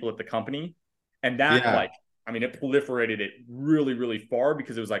other people at the company. And that it proliferated it really, really far,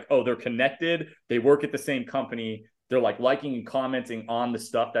 because it was they're connected. They work at the same company. They're liking and commenting on the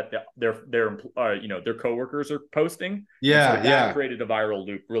stuff that their coworkers are posting. Yeah. So that created a viral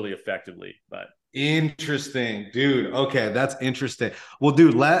loop really effectively. But interesting, dude. Okay. That's interesting. Well,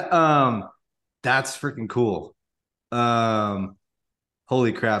 dude, that's freaking cool.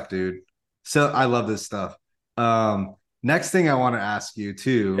 Holy crap, dude. So I love this stuff. Next thing I want to ask you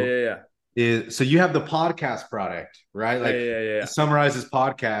too is, so you have the podcast product, right? It summarizes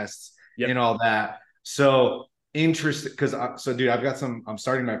podcasts and all that. So interesting, because dude, I'm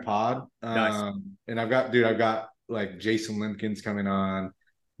starting my pod. Nice. And I've got Jason Limpkins coming on,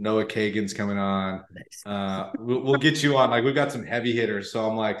 Noah Kagan's coming on. Nice. We'll get you on. We've got some heavy hitters. So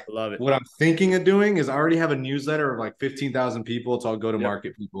I'm love it. What I'm thinking of doing is I already have a newsletter of 15,000 people. It's all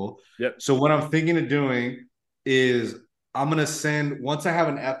go-to-market people. Yep. So what I'm thinking of doing is I'm going to send, once I have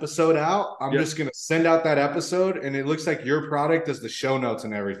an episode out, I'm just going to send out that episode, and it looks like your product does the show notes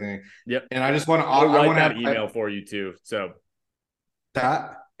and everything. Yep. And I just want to, I want to have email for you too. So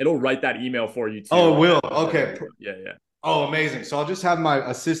it'll write that email for you too. Oh, it will. Okay. Yeah. Oh, amazing. So I'll just have my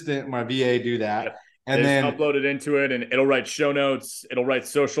assistant, my VA, do that. Yep. And then upload it into it, and it'll write show notes. It'll write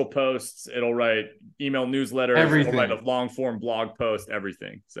social posts. It'll write email newsletters. Everything. It'll write a long form blog post.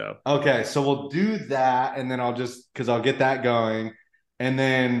 Everything. So okay, so we'll do that, and then I'll get that going. And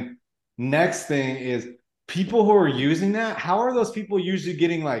then next thing is, people who are using that, how are those people usually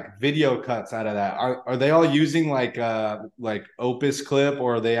getting video cuts out of that? Are they all using Opus Clip,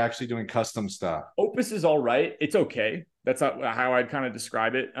 or are they actually doing custom stuff? Opus is all right. It's okay. That's how I'd kind of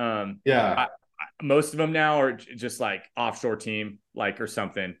describe it. most of them now are just like offshore team, like, or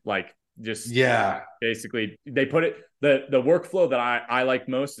something like just basically they put it, the workflow that I like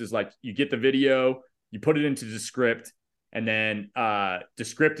most is like you get the video, you put it into Descript, and then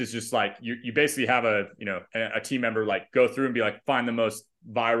Descript is just like you basically have a team member like go through and be like, find the most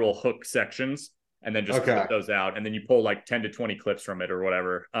viral hook sections and then just clip those out, and then you pull like 10 to 20 clips from it or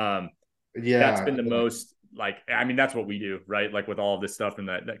whatever. That's been the most, like, I mean, that's what we do, right? Like with all of this stuff in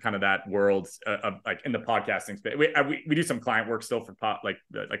that kind of that world of like in the podcasting space. We do some client work still for like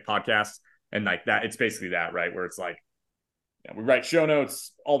podcasts, and like that, it's basically that, right? Where it's like, we write show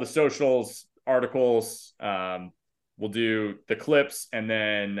notes, all the socials, articles, we'll do the clips, and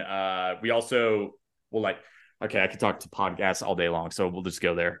then we also will like, okay, I could talk to podcasts all day long, so we'll just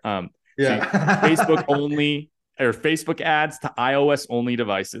go there. So Facebook only, or Facebook ads to iOS only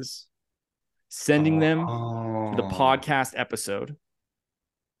devices, sending them to the podcast episode.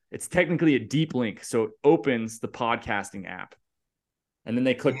 It's technically a deep link, so it opens the podcasting app, and then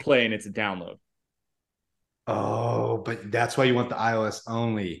they click play and it's a download. Oh, but that's why you want the iOS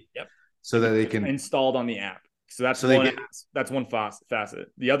only. Yep. So that they can installed on the app. So that's that's one facet.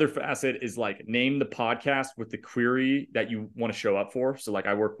 The other facet is like name the podcast with the query that you want to show up for. So like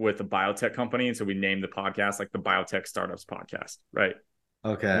I work with a biotech company, and so we name the podcast like the Biotech Startups Podcast, right?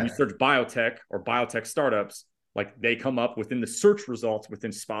 Okay. When you search biotech or biotech startups, like they come up within the search results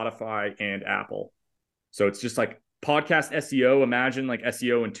within Spotify and Apple. So it's just like podcast SEO. Imagine like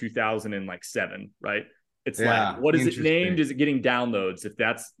SEO in 2007, right? It's like, what is it named? Is it getting downloads? If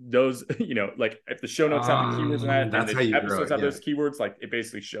that's those, like if the show notes have the keywords in that, and the episodes have those keywords, like it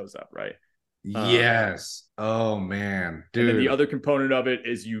basically shows up, right? Yes. Oh man, dude. And then the other component of it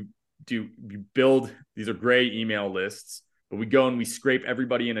is you build, these are great email lists, but we go and we scrape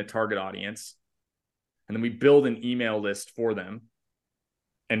everybody in a target audience, and then we build an email list for them.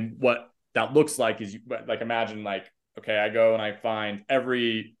 And what that looks like is like, imagine like, okay, I go and I find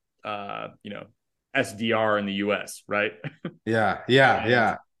every, SDR in the US, right? Yeah.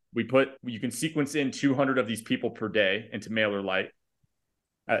 You can sequence in 200 of these people per day into MailerLite,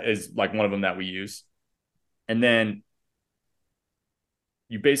 is like one of them that we use. And then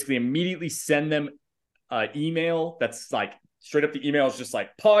you basically immediately send them an email that's like straight up, the email is just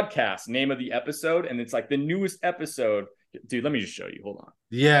like podcast, name of the episode. And it's like the newest episode. Dude, let me just show you. Hold on.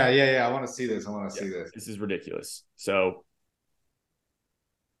 Yeah. I want to see this. See this. This is ridiculous. So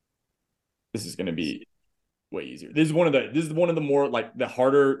this is going to be way easier. This is one of the more like the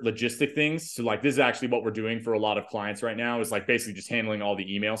harder logistic things. So like this is actually what we're doing for a lot of clients right now, is like basically just handling all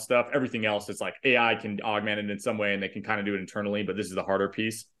the email stuff. Everything else is like AI can augment it in some way and they can kind of do it internally, but this is the harder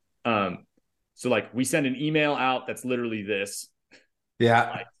piece. So like we send an email out that's literally this. Yeah.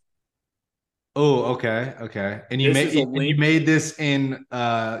 Like, okay. And you made this in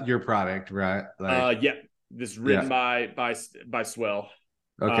your product, right? Like yeah. This is written by Swell.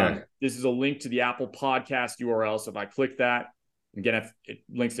 Okay. This is a link to the Apple Podcast URL. So if I click that, again, it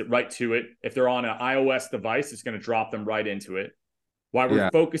links it right to it. If they're on an iOS device, it's going to drop them right into it. Why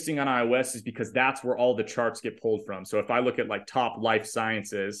we're focusing on iOS is because that's where all the charts get pulled from. So if I look at like top life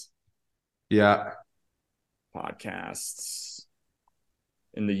sciences, podcasts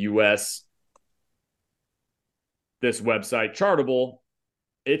in the US, this website, Chartable,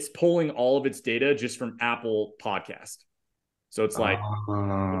 it's pulling all of its data just from Apple Podcast. So it's like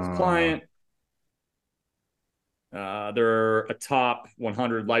this client, they're a top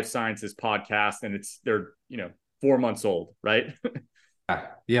 100 life sciences podcast, and they're 4 months old, right?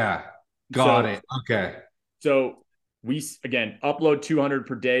 Yeah. Got it. Okay. So we, again, upload 200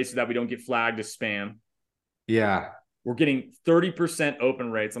 per day so that we don't get flagged as spam. Yeah. We're getting 30%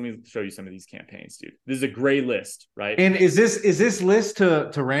 open rates. Let me show you some of these campaigns, dude. This is a gray list, right? And is this list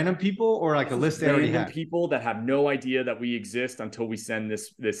to random people, or like a list they already have? People that have no idea that we exist until we send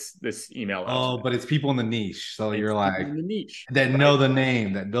this email out. But it's people in the niche. So you're like in the niche that know the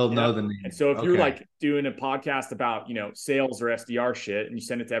name, that they'll know the name. And so if you're like doing a podcast about, sales or SDR shit, and you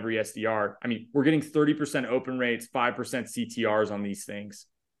send it to every SDR, I mean, we're getting 30% open rates, 5% CTRs on these things.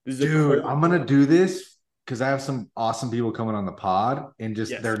 Dude, I'm going to do this because I have some awesome people coming on the pod, and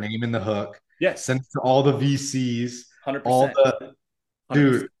just their name in the hook. Yes. Send it to all the VCs. 100%. All the 100%.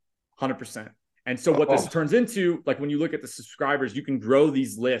 Dude. 100%. And so what this turns into, like when you look at the subscribers, you can grow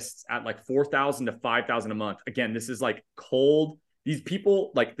these lists at like 4,000 to 5,000 a month. Again, this is like cold. These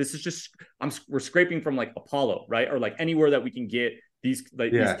people, like, this is just, we're scraping from like Apollo, right? Or like anywhere that we can get these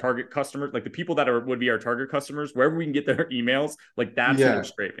target customers, like the people that would be our target customers, wherever we can get their emails, like that's what we're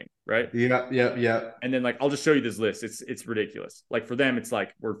scraping, right? Yeah. And then like, I'll just show you this list. It's ridiculous. Like for them, it's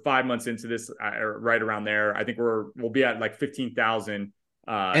like, we're 5 months into this, right around there. I think we'll be at like 15,000.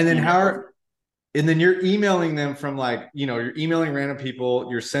 And then And then you're emailing them from like, you're emailing random people,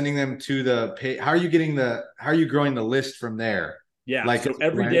 you're sending them to the pay. How are you growing the list from there? Yeah. Like, So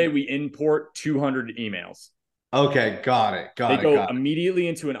every day we import 200 emails. okay, got it. They Got it. go Got it. immediately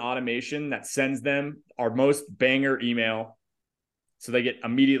into an automation that sends them our most banger email. So they get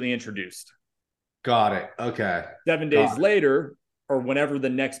immediately introduced. Got it. Okay. 7 days Got it. later, or whenever the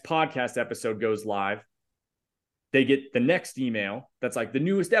next podcast episode goes live, they get the next email that's like the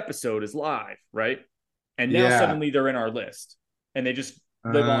newest episode is live, right? And now Yeah. suddenly they're in our list and they just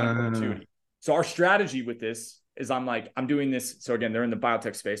live on in perpetuity. So our strategy with this is I'm doing this. So again, they're in the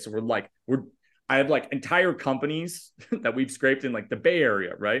biotech space. So I have like entire companies that we've scraped in like the Bay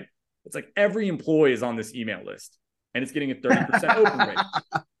Area, right? It's like every employee is on this email list and it's getting a 30% open rate.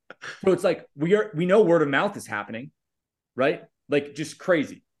 So it's like we know word of mouth is happening, right? Like just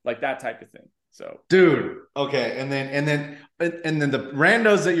crazy, like that type of thing. So, dude, okay, and then the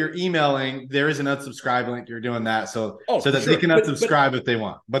randos that you're emailing, there is an unsubscribe link. You're doing that so that they can unsubscribe if they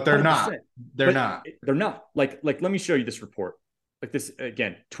want, but they're 100%. Not. They're not. They're not. Like let me show you this report. Like this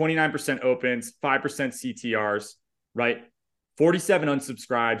again, 29% opens, 5% CTRs, right? 47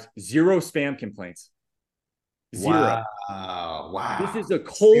 unsubscribes, 0 spam complaints. 0. Wow. This is a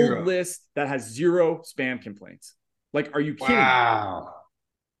cold list that has 0 spam complaints. Like, are you kidding? Wow.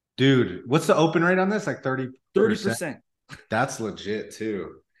 Dude, what's the open rate on this? Like 30%. That's legit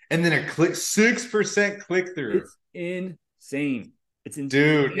too. And then 6% click through. It's insane. It's insane.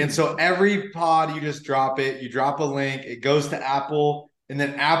 Dude, and so every pod you just drop it, you drop a link, it goes to Apple, and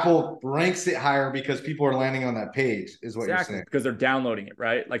then Apple ranks it higher because people are landing on that page, is what you're saying. Because they're downloading it,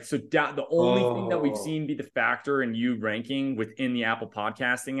 right? Like, so the only thing that we've seen be the factor in you ranking within the Apple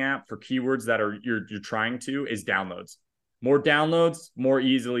podcasting app for keywords that you're trying to is downloads. More downloads, more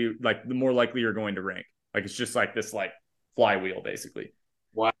easily, like the more likely you're going to rank. Like it's just like this like flywheel, basically.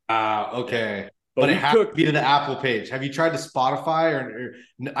 Wow. Okay. But it has to be to the Apple page. Have you tried the Spotify or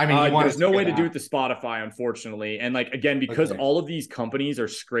I mean, there's no way to do it to Spotify, unfortunately. And like, again, because all of these companies are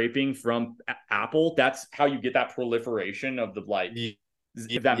scraping from Apple, that's how you get that proliferation of the like,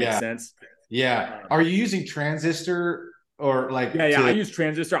 if that makes sense. Yeah. Are you using Transistor or like? Yeah. I use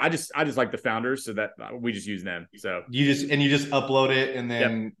Transistor. I just like the founders, so that we just use them. So you just upload it and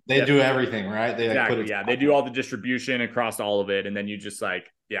then they do everything, right? They exactly. Like put it. They do all the distribution across all of it. And then you just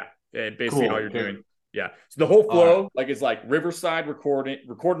like, basically all you're doing. Yeah. So the whole flow, like it's like Riverside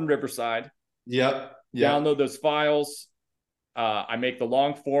recording Riverside. Yep. Download those files. I make the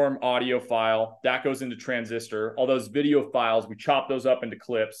long form audio file that goes into Transistor. All those video files, we chop those up into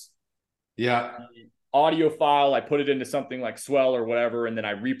clips. Yeah. Audio file, I put it into something like Swell or whatever, and then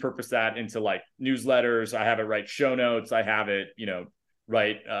I repurpose that into like newsletters. I have it write show notes. I have it,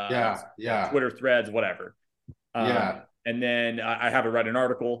 write Twitter threads, whatever. And then I have it write an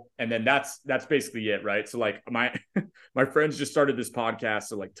article, and then that's basically it, right? So like my friends just started this podcast,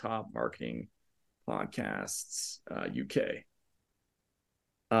 so like Top Marketing Podcasts UK.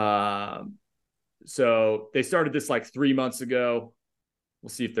 So they started this like 3 months ago. We'll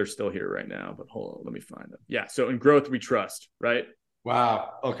see if they're still here right now, but hold on, let me find them. Yeah, so in growth we trust, right?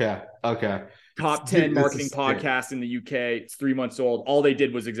 Wow. Okay. Top 10 marketing podcast in the UK. It's 3 months old. All they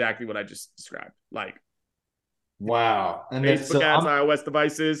did was exactly what I just described. Like, wow. And Facebook ads, iOS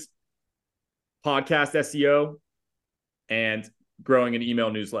devices, podcast SEO, and growing an email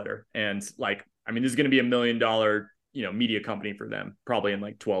newsletter. And like, I mean, this is going to be $1 million, media company for them probably in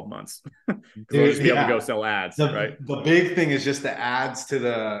like 12 months. They'll just be able to go sell ads, right? The big thing is just the ads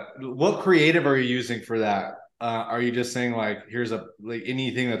to what creative are you using for that? Are you just saying like, here's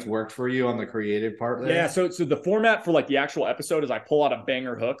anything that's worked for you on the creative part there? Yeah. So the format for like the actual episode is I pull out a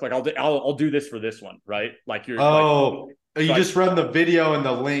banger hook. Like I'll do this for this one, right? Like you just run the video and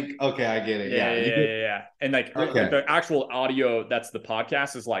the link. Okay. I get it. Yeah. And like the actual audio, that's the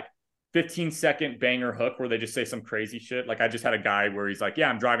podcast is like 15-second banger hook where they just say some crazy shit. Like I just had a guy where he's like,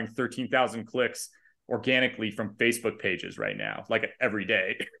 I'm driving 13,000 clicks organically from Facebook pages right now, like every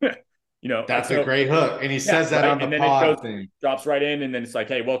day. That's a great hook. And he says that on the pod thing. Drops right in. And then it's like,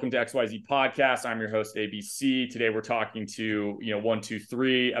 hey, welcome to XYZ podcast. I'm your host, ABC. Today we're talking to,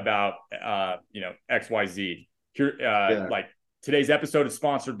 123 about, XYZ. Here, like today's episode is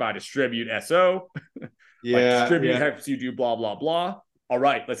sponsored by Distribute SO. Distribute helps you do blah, blah, blah. All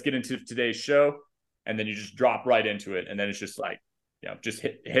right, let's get into today's show. And then you just drop right into it. And then it's just like, just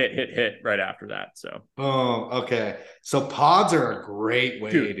hit right after that. So, okay. So pods are a great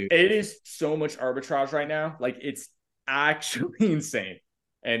way, dude. It is so much arbitrage right now. Like it's actually insane.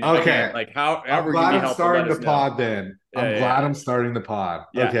 And again, Okay. like however I'm we can glad be I'm helpful, let starting the us know. pod then. Yeah, I'm yeah, glad yeah. I'm starting the pod.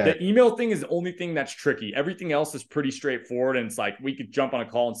 Yeah, Okay. the email thing is the only thing that's tricky. Everything else is pretty straightforward, and it's like we could jump on a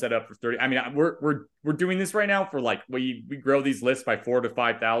call and set up for 30. I mean, we're doing this right now for like we grow these lists by 4 to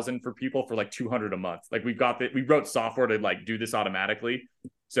 5,000 for people for like 200 a month. Like we wrote software to like do this automatically.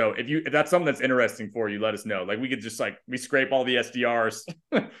 So if that's something that's interesting for you, let us know. Like we could just like we scrape all the SDRs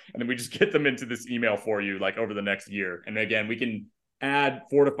and then we just get them into this email for you like over the next year. And again, we can add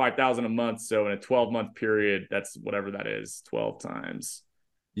 4 to 5,000 a month. So in a 12-month period, that's whatever that is, 12 times.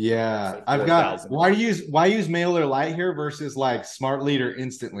 Yeah. So I've got 4,000. why use MailerLite here versus like Smart Leader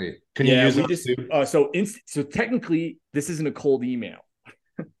Instantly? Can you Yeah, use we those just too? so technically this isn't a cold email.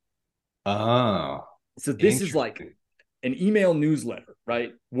 Oh, So this is like interesting. an email newsletter,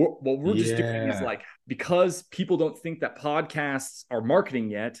 right? What we're just doing is Yeah. like because people don't think that podcasts are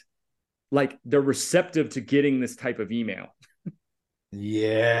marketing yet, like they're receptive to getting this type of email.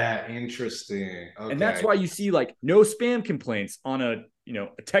 Yeah, interesting. And that's Okay. why you see like no spam complaints on a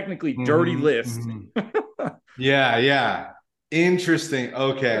technically dirty list. Mhm. Yeah, yeah. Interesting.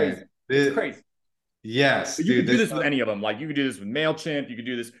 Okay. Crazy. It's crazy. Yes, But you dude. could do This this with any of them. Like you could do this with MailChimp. You could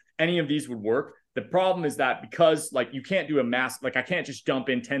do this. Any of these would work. The problem is that because like you can't do a mass, like I can't just dump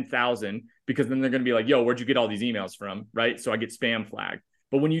in 10,000 because then they're going to be like, yo, where'd you get all these emails from? Right. So I get spam flagged.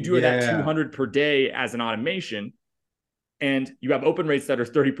 But when you do it at yeah. 200 per day as an automation and you have open rates that are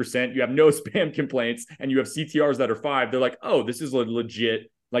 30%, you have no spam complaints and you have CTRs that are 5, they're like, oh, this is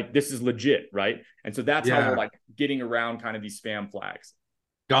legit. Like this is legit. Right. And so that's how we're Yeah. like getting around kind of these spam flags.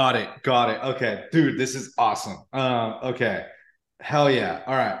 Got it. Got it. Okay. Dude, this is awesome. Okay. Hell yeah.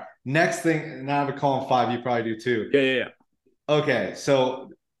 All right. Next thing, now I have a call in 5. You probably do too. Yeah. Yeah. Yeah. Okay. So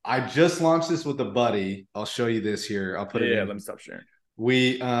I just launched this with a buddy. I'll show you this here. I'll put Yeah. it Yeah. in. Let me stop sharing.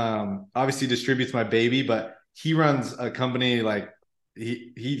 We obviously distributes my baby, but he runs a company like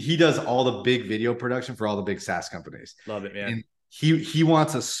he does all the big video production for all the big SaaS companies. Love it, man. And he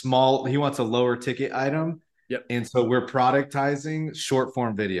wants a lower ticket item. Yep. And so we're productizing short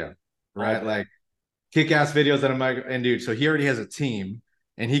form video, All right? day. Like kick-ass videos that I'm like, and dude, so he already has a team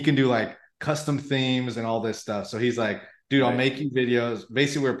and he can do like custom themes and all this stuff. So he's like, dude, I'll Right. make you videos.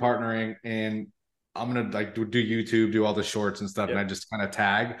 Basically, we're partnering and I'm gonna like do YouTube, do all the shorts and stuff, and I Yep. just kind of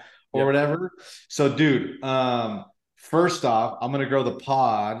tag or Yep. whatever. So, dude, first off, I'm gonna grow the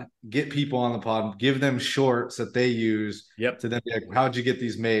pod, get people on the pod, give them shorts that they use Yep. to then be like, how'd you get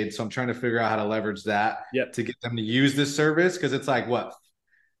these made? So I'm trying to figure out how to leverage that Yep. to get them to use this service because it's like what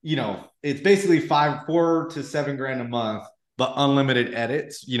it's basically 4 to 7 grand a month, but unlimited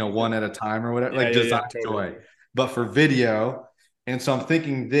edits, one at a time or whatever, Yeah. like Yeah. Yeah. design Totally. joy, but for video. And so I'm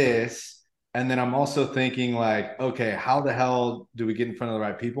thinking this, and then I'm also thinking like, okay, how the hell do we get in front of the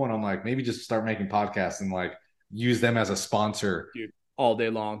right people? And I'm like, maybe just start making podcasts and like use them as a sponsor. Dude, all day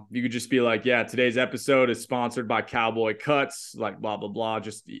long. You could just be like, yeah, today's episode is sponsored by Cowboy Cuts, like blah, blah, blah.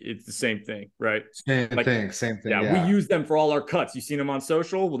 Just it's the same thing, right? Same Like, thing, same thing. yeah, we Yeah. use them for all our cuts. You seen them on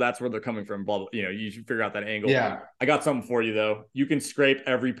social? Well, that's where they're coming from. Blah, blah. You should figure out that angle. Yeah. I got something for you though. You can scrape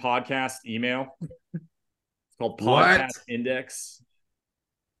every podcast email. It's called What? Podcast Index.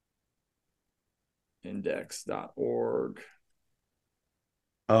 Index.org.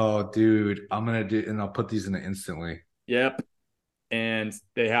 Oh, dude, I'm gonna do, and I'll put these in it instantly. Yep. And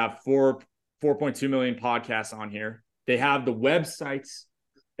they have 4.2 million podcasts on here. They have the websites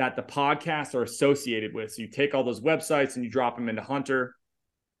that the podcasts are associated with. So you take all those websites and you drop them into Hunter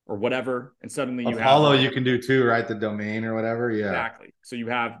or whatever, and suddenly you Apollo, have you can do too, right? The domain or whatever. Yeah. exactly. So you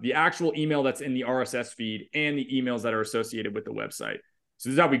have the actual email that's in the RSS feed and the emails that are associated with the website. So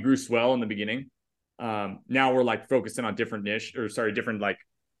this is how we grew Swell in the beginning. Now we're like focusing on different different like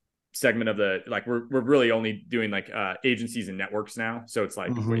segment of the like we're really only doing like agencies and networks now, so it's like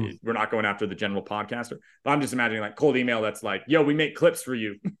we're not going after the general podcaster, but I'm just imagining like cold email that's like, yo, we make clips for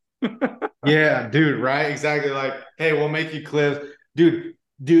you. Yeah, dude, right? Exactly. Like, hey, we'll make you clips. Dude,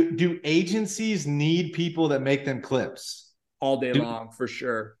 do agencies need people that make them clips All day long, for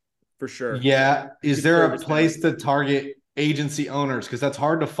sure. Yeah. You Is could there a service place them. to target agency owners? Because that's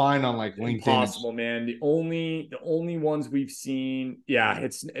hard to find on like LinkedIn. Impossible, man. The only ones we've seen, yeah,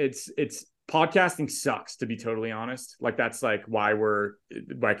 it's podcasting sucks, to be totally honest. Like that's like why we're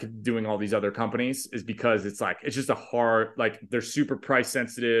like doing all these other companies, is because it's like it's just a hard, like they're super price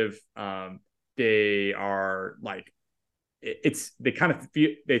sensitive. They are like they kind of feel,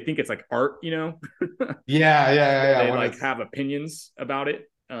 they think it's like art, Yeah. They When like it's, have opinions about it.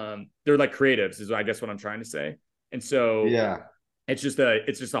 They're like creatives, is I guess what I'm trying to say. And so yeah. it's just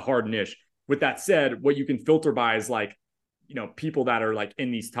a hard niche. With that said, what you can filter by is like, people that are like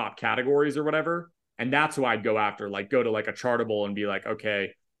in these top categories or whatever. And that's who I'd go after, like go to like a Chartable and be like,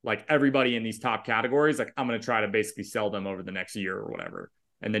 okay, like everybody in these top categories, like I'm going to try to basically sell them over the next year or whatever.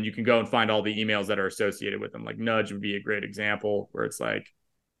 And then you can go and find all the emails that are associated with them. Like Nudge would be a great example where it's like,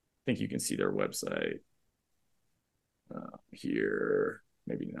 I think you can see their website here.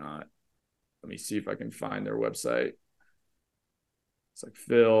 Maybe not. Let me see if I can find their website. It's like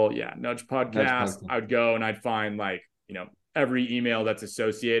Phil, yeah, Nudge Podcast. I would go and I'd find like, every email that's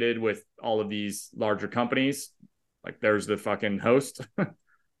associated with all of these larger companies. Like there's the fucking host.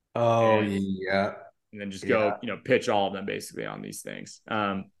 Oh, yeah. And then just go, pitch all of them basically on these things.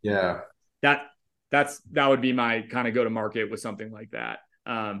 Yeah. That would be my kind of go to market with something like that.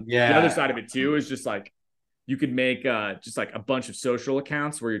 The Yeah. other side of it too is just like you could make just like a bunch of social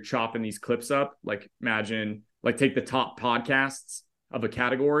accounts where you're chopping these clips up. Like imagine, like take the top podcasts of a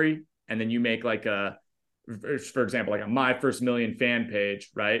category, and then you make like for example, like a My First Million fan page,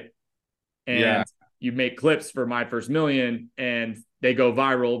 right? And you make clips for My First Million, and they go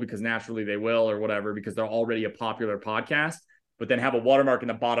viral because naturally they will, or whatever, because they're already a popular podcast. But then have a watermark in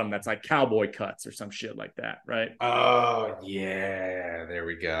the bottom that's like cowboy cuts or some shit like that, right? Oh yeah, there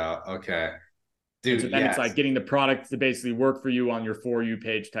we go. Okay, dude. So then it's like getting the product to basically work for you on your For You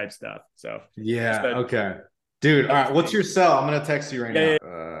page type stuff. So okay, dude. All right, what's your cell? I'm gonna text you right now.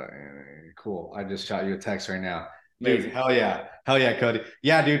 Cool. I just shot you a text right now. Dude, hell yeah, Cody.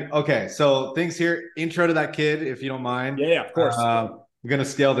 Yeah, dude. Okay, so things here. Intro to that kid, if you don't mind. Yeah, of course. I'm gonna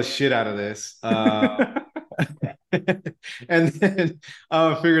scale the shit out of this. And then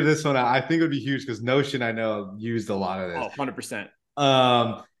figure this one out. I think it would be huge because Notion, I know, used a lot of this. Oh,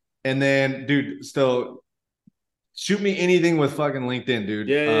 100%. And then, dude, still shoot me anything with fucking LinkedIn, dude.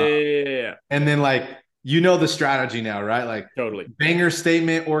 Yeah. And then, like, the strategy now, right? Like, totally. Banger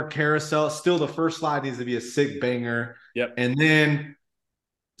statement or carousel. Still, the first slide needs to be a sick banger. Yep. And then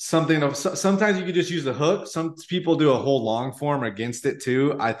sometimes you could just use the hook. Some people do a whole long form against it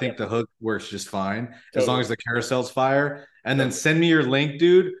too. I think the hook works just fine as long as the carousel's fire. And then send me your link,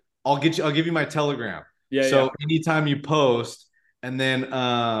 dude. I'll give you my Telegram. Anytime you post, and then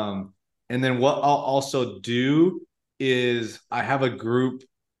what I'll also do is I have a group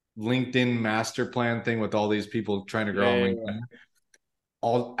LinkedIn master plan thing with all these people trying to grow on LinkedIn.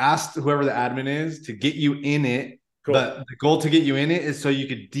 I'll ask whoever the admin is to get you in it. Cool. But the goal to get you in it is so you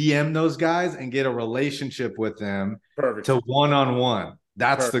could DM those guys and get a relationship with them. Perfect. To one-on-one.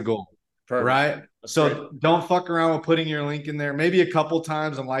 That's the goal. Perfect. Right? That's great. Don't fuck around with putting your link in there. Maybe a couple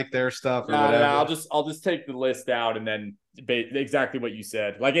times and like their stuff or whatever. I'll just take the list out and then exactly what you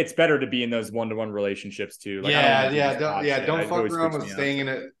said. Like it's better to be in those one-to-one relationships too. Like, don't fuck around with staying in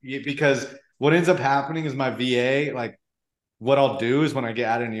it, because what ends up happening is my VA, like what I'll do is when I get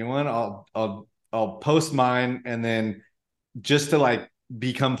add a new one, I'll post mine, and then just to like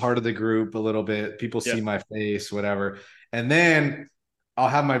become part of the group a little bit, people see my face, whatever. And then I'll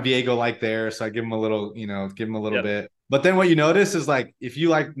have my VA go like there. So I give them a little, bit. But then what you notice is like, if you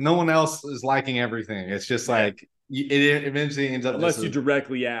like, no one else is liking everything. It's just like, it eventually ends up. Unless you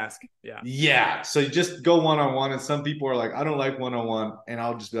directly ask. Yeah. So you just go one-on-one, and some people are like, I don't like one-on-one. And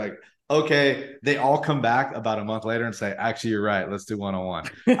I'll just be like, okay. They all come back about a month later and say, actually, you're right. Let's do one-on-one.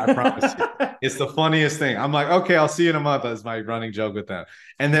 I promise you. It's the funniest thing. I'm like, okay, I'll see you in a month. That's my running joke with them.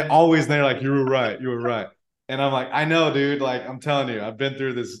 And they're like, you were right. And I'm like, I know, dude. Like, I'm telling you, I've been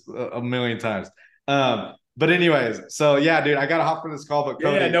through this a million times. But anyways, so yeah, dude, I got to hop for this call. But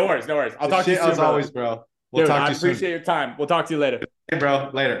Cody, no worries. I'll talk to you soon, as always, bro. We'll talk to you soon. I appreciate your time. We'll talk to you later. Hey, bro.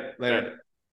 Later.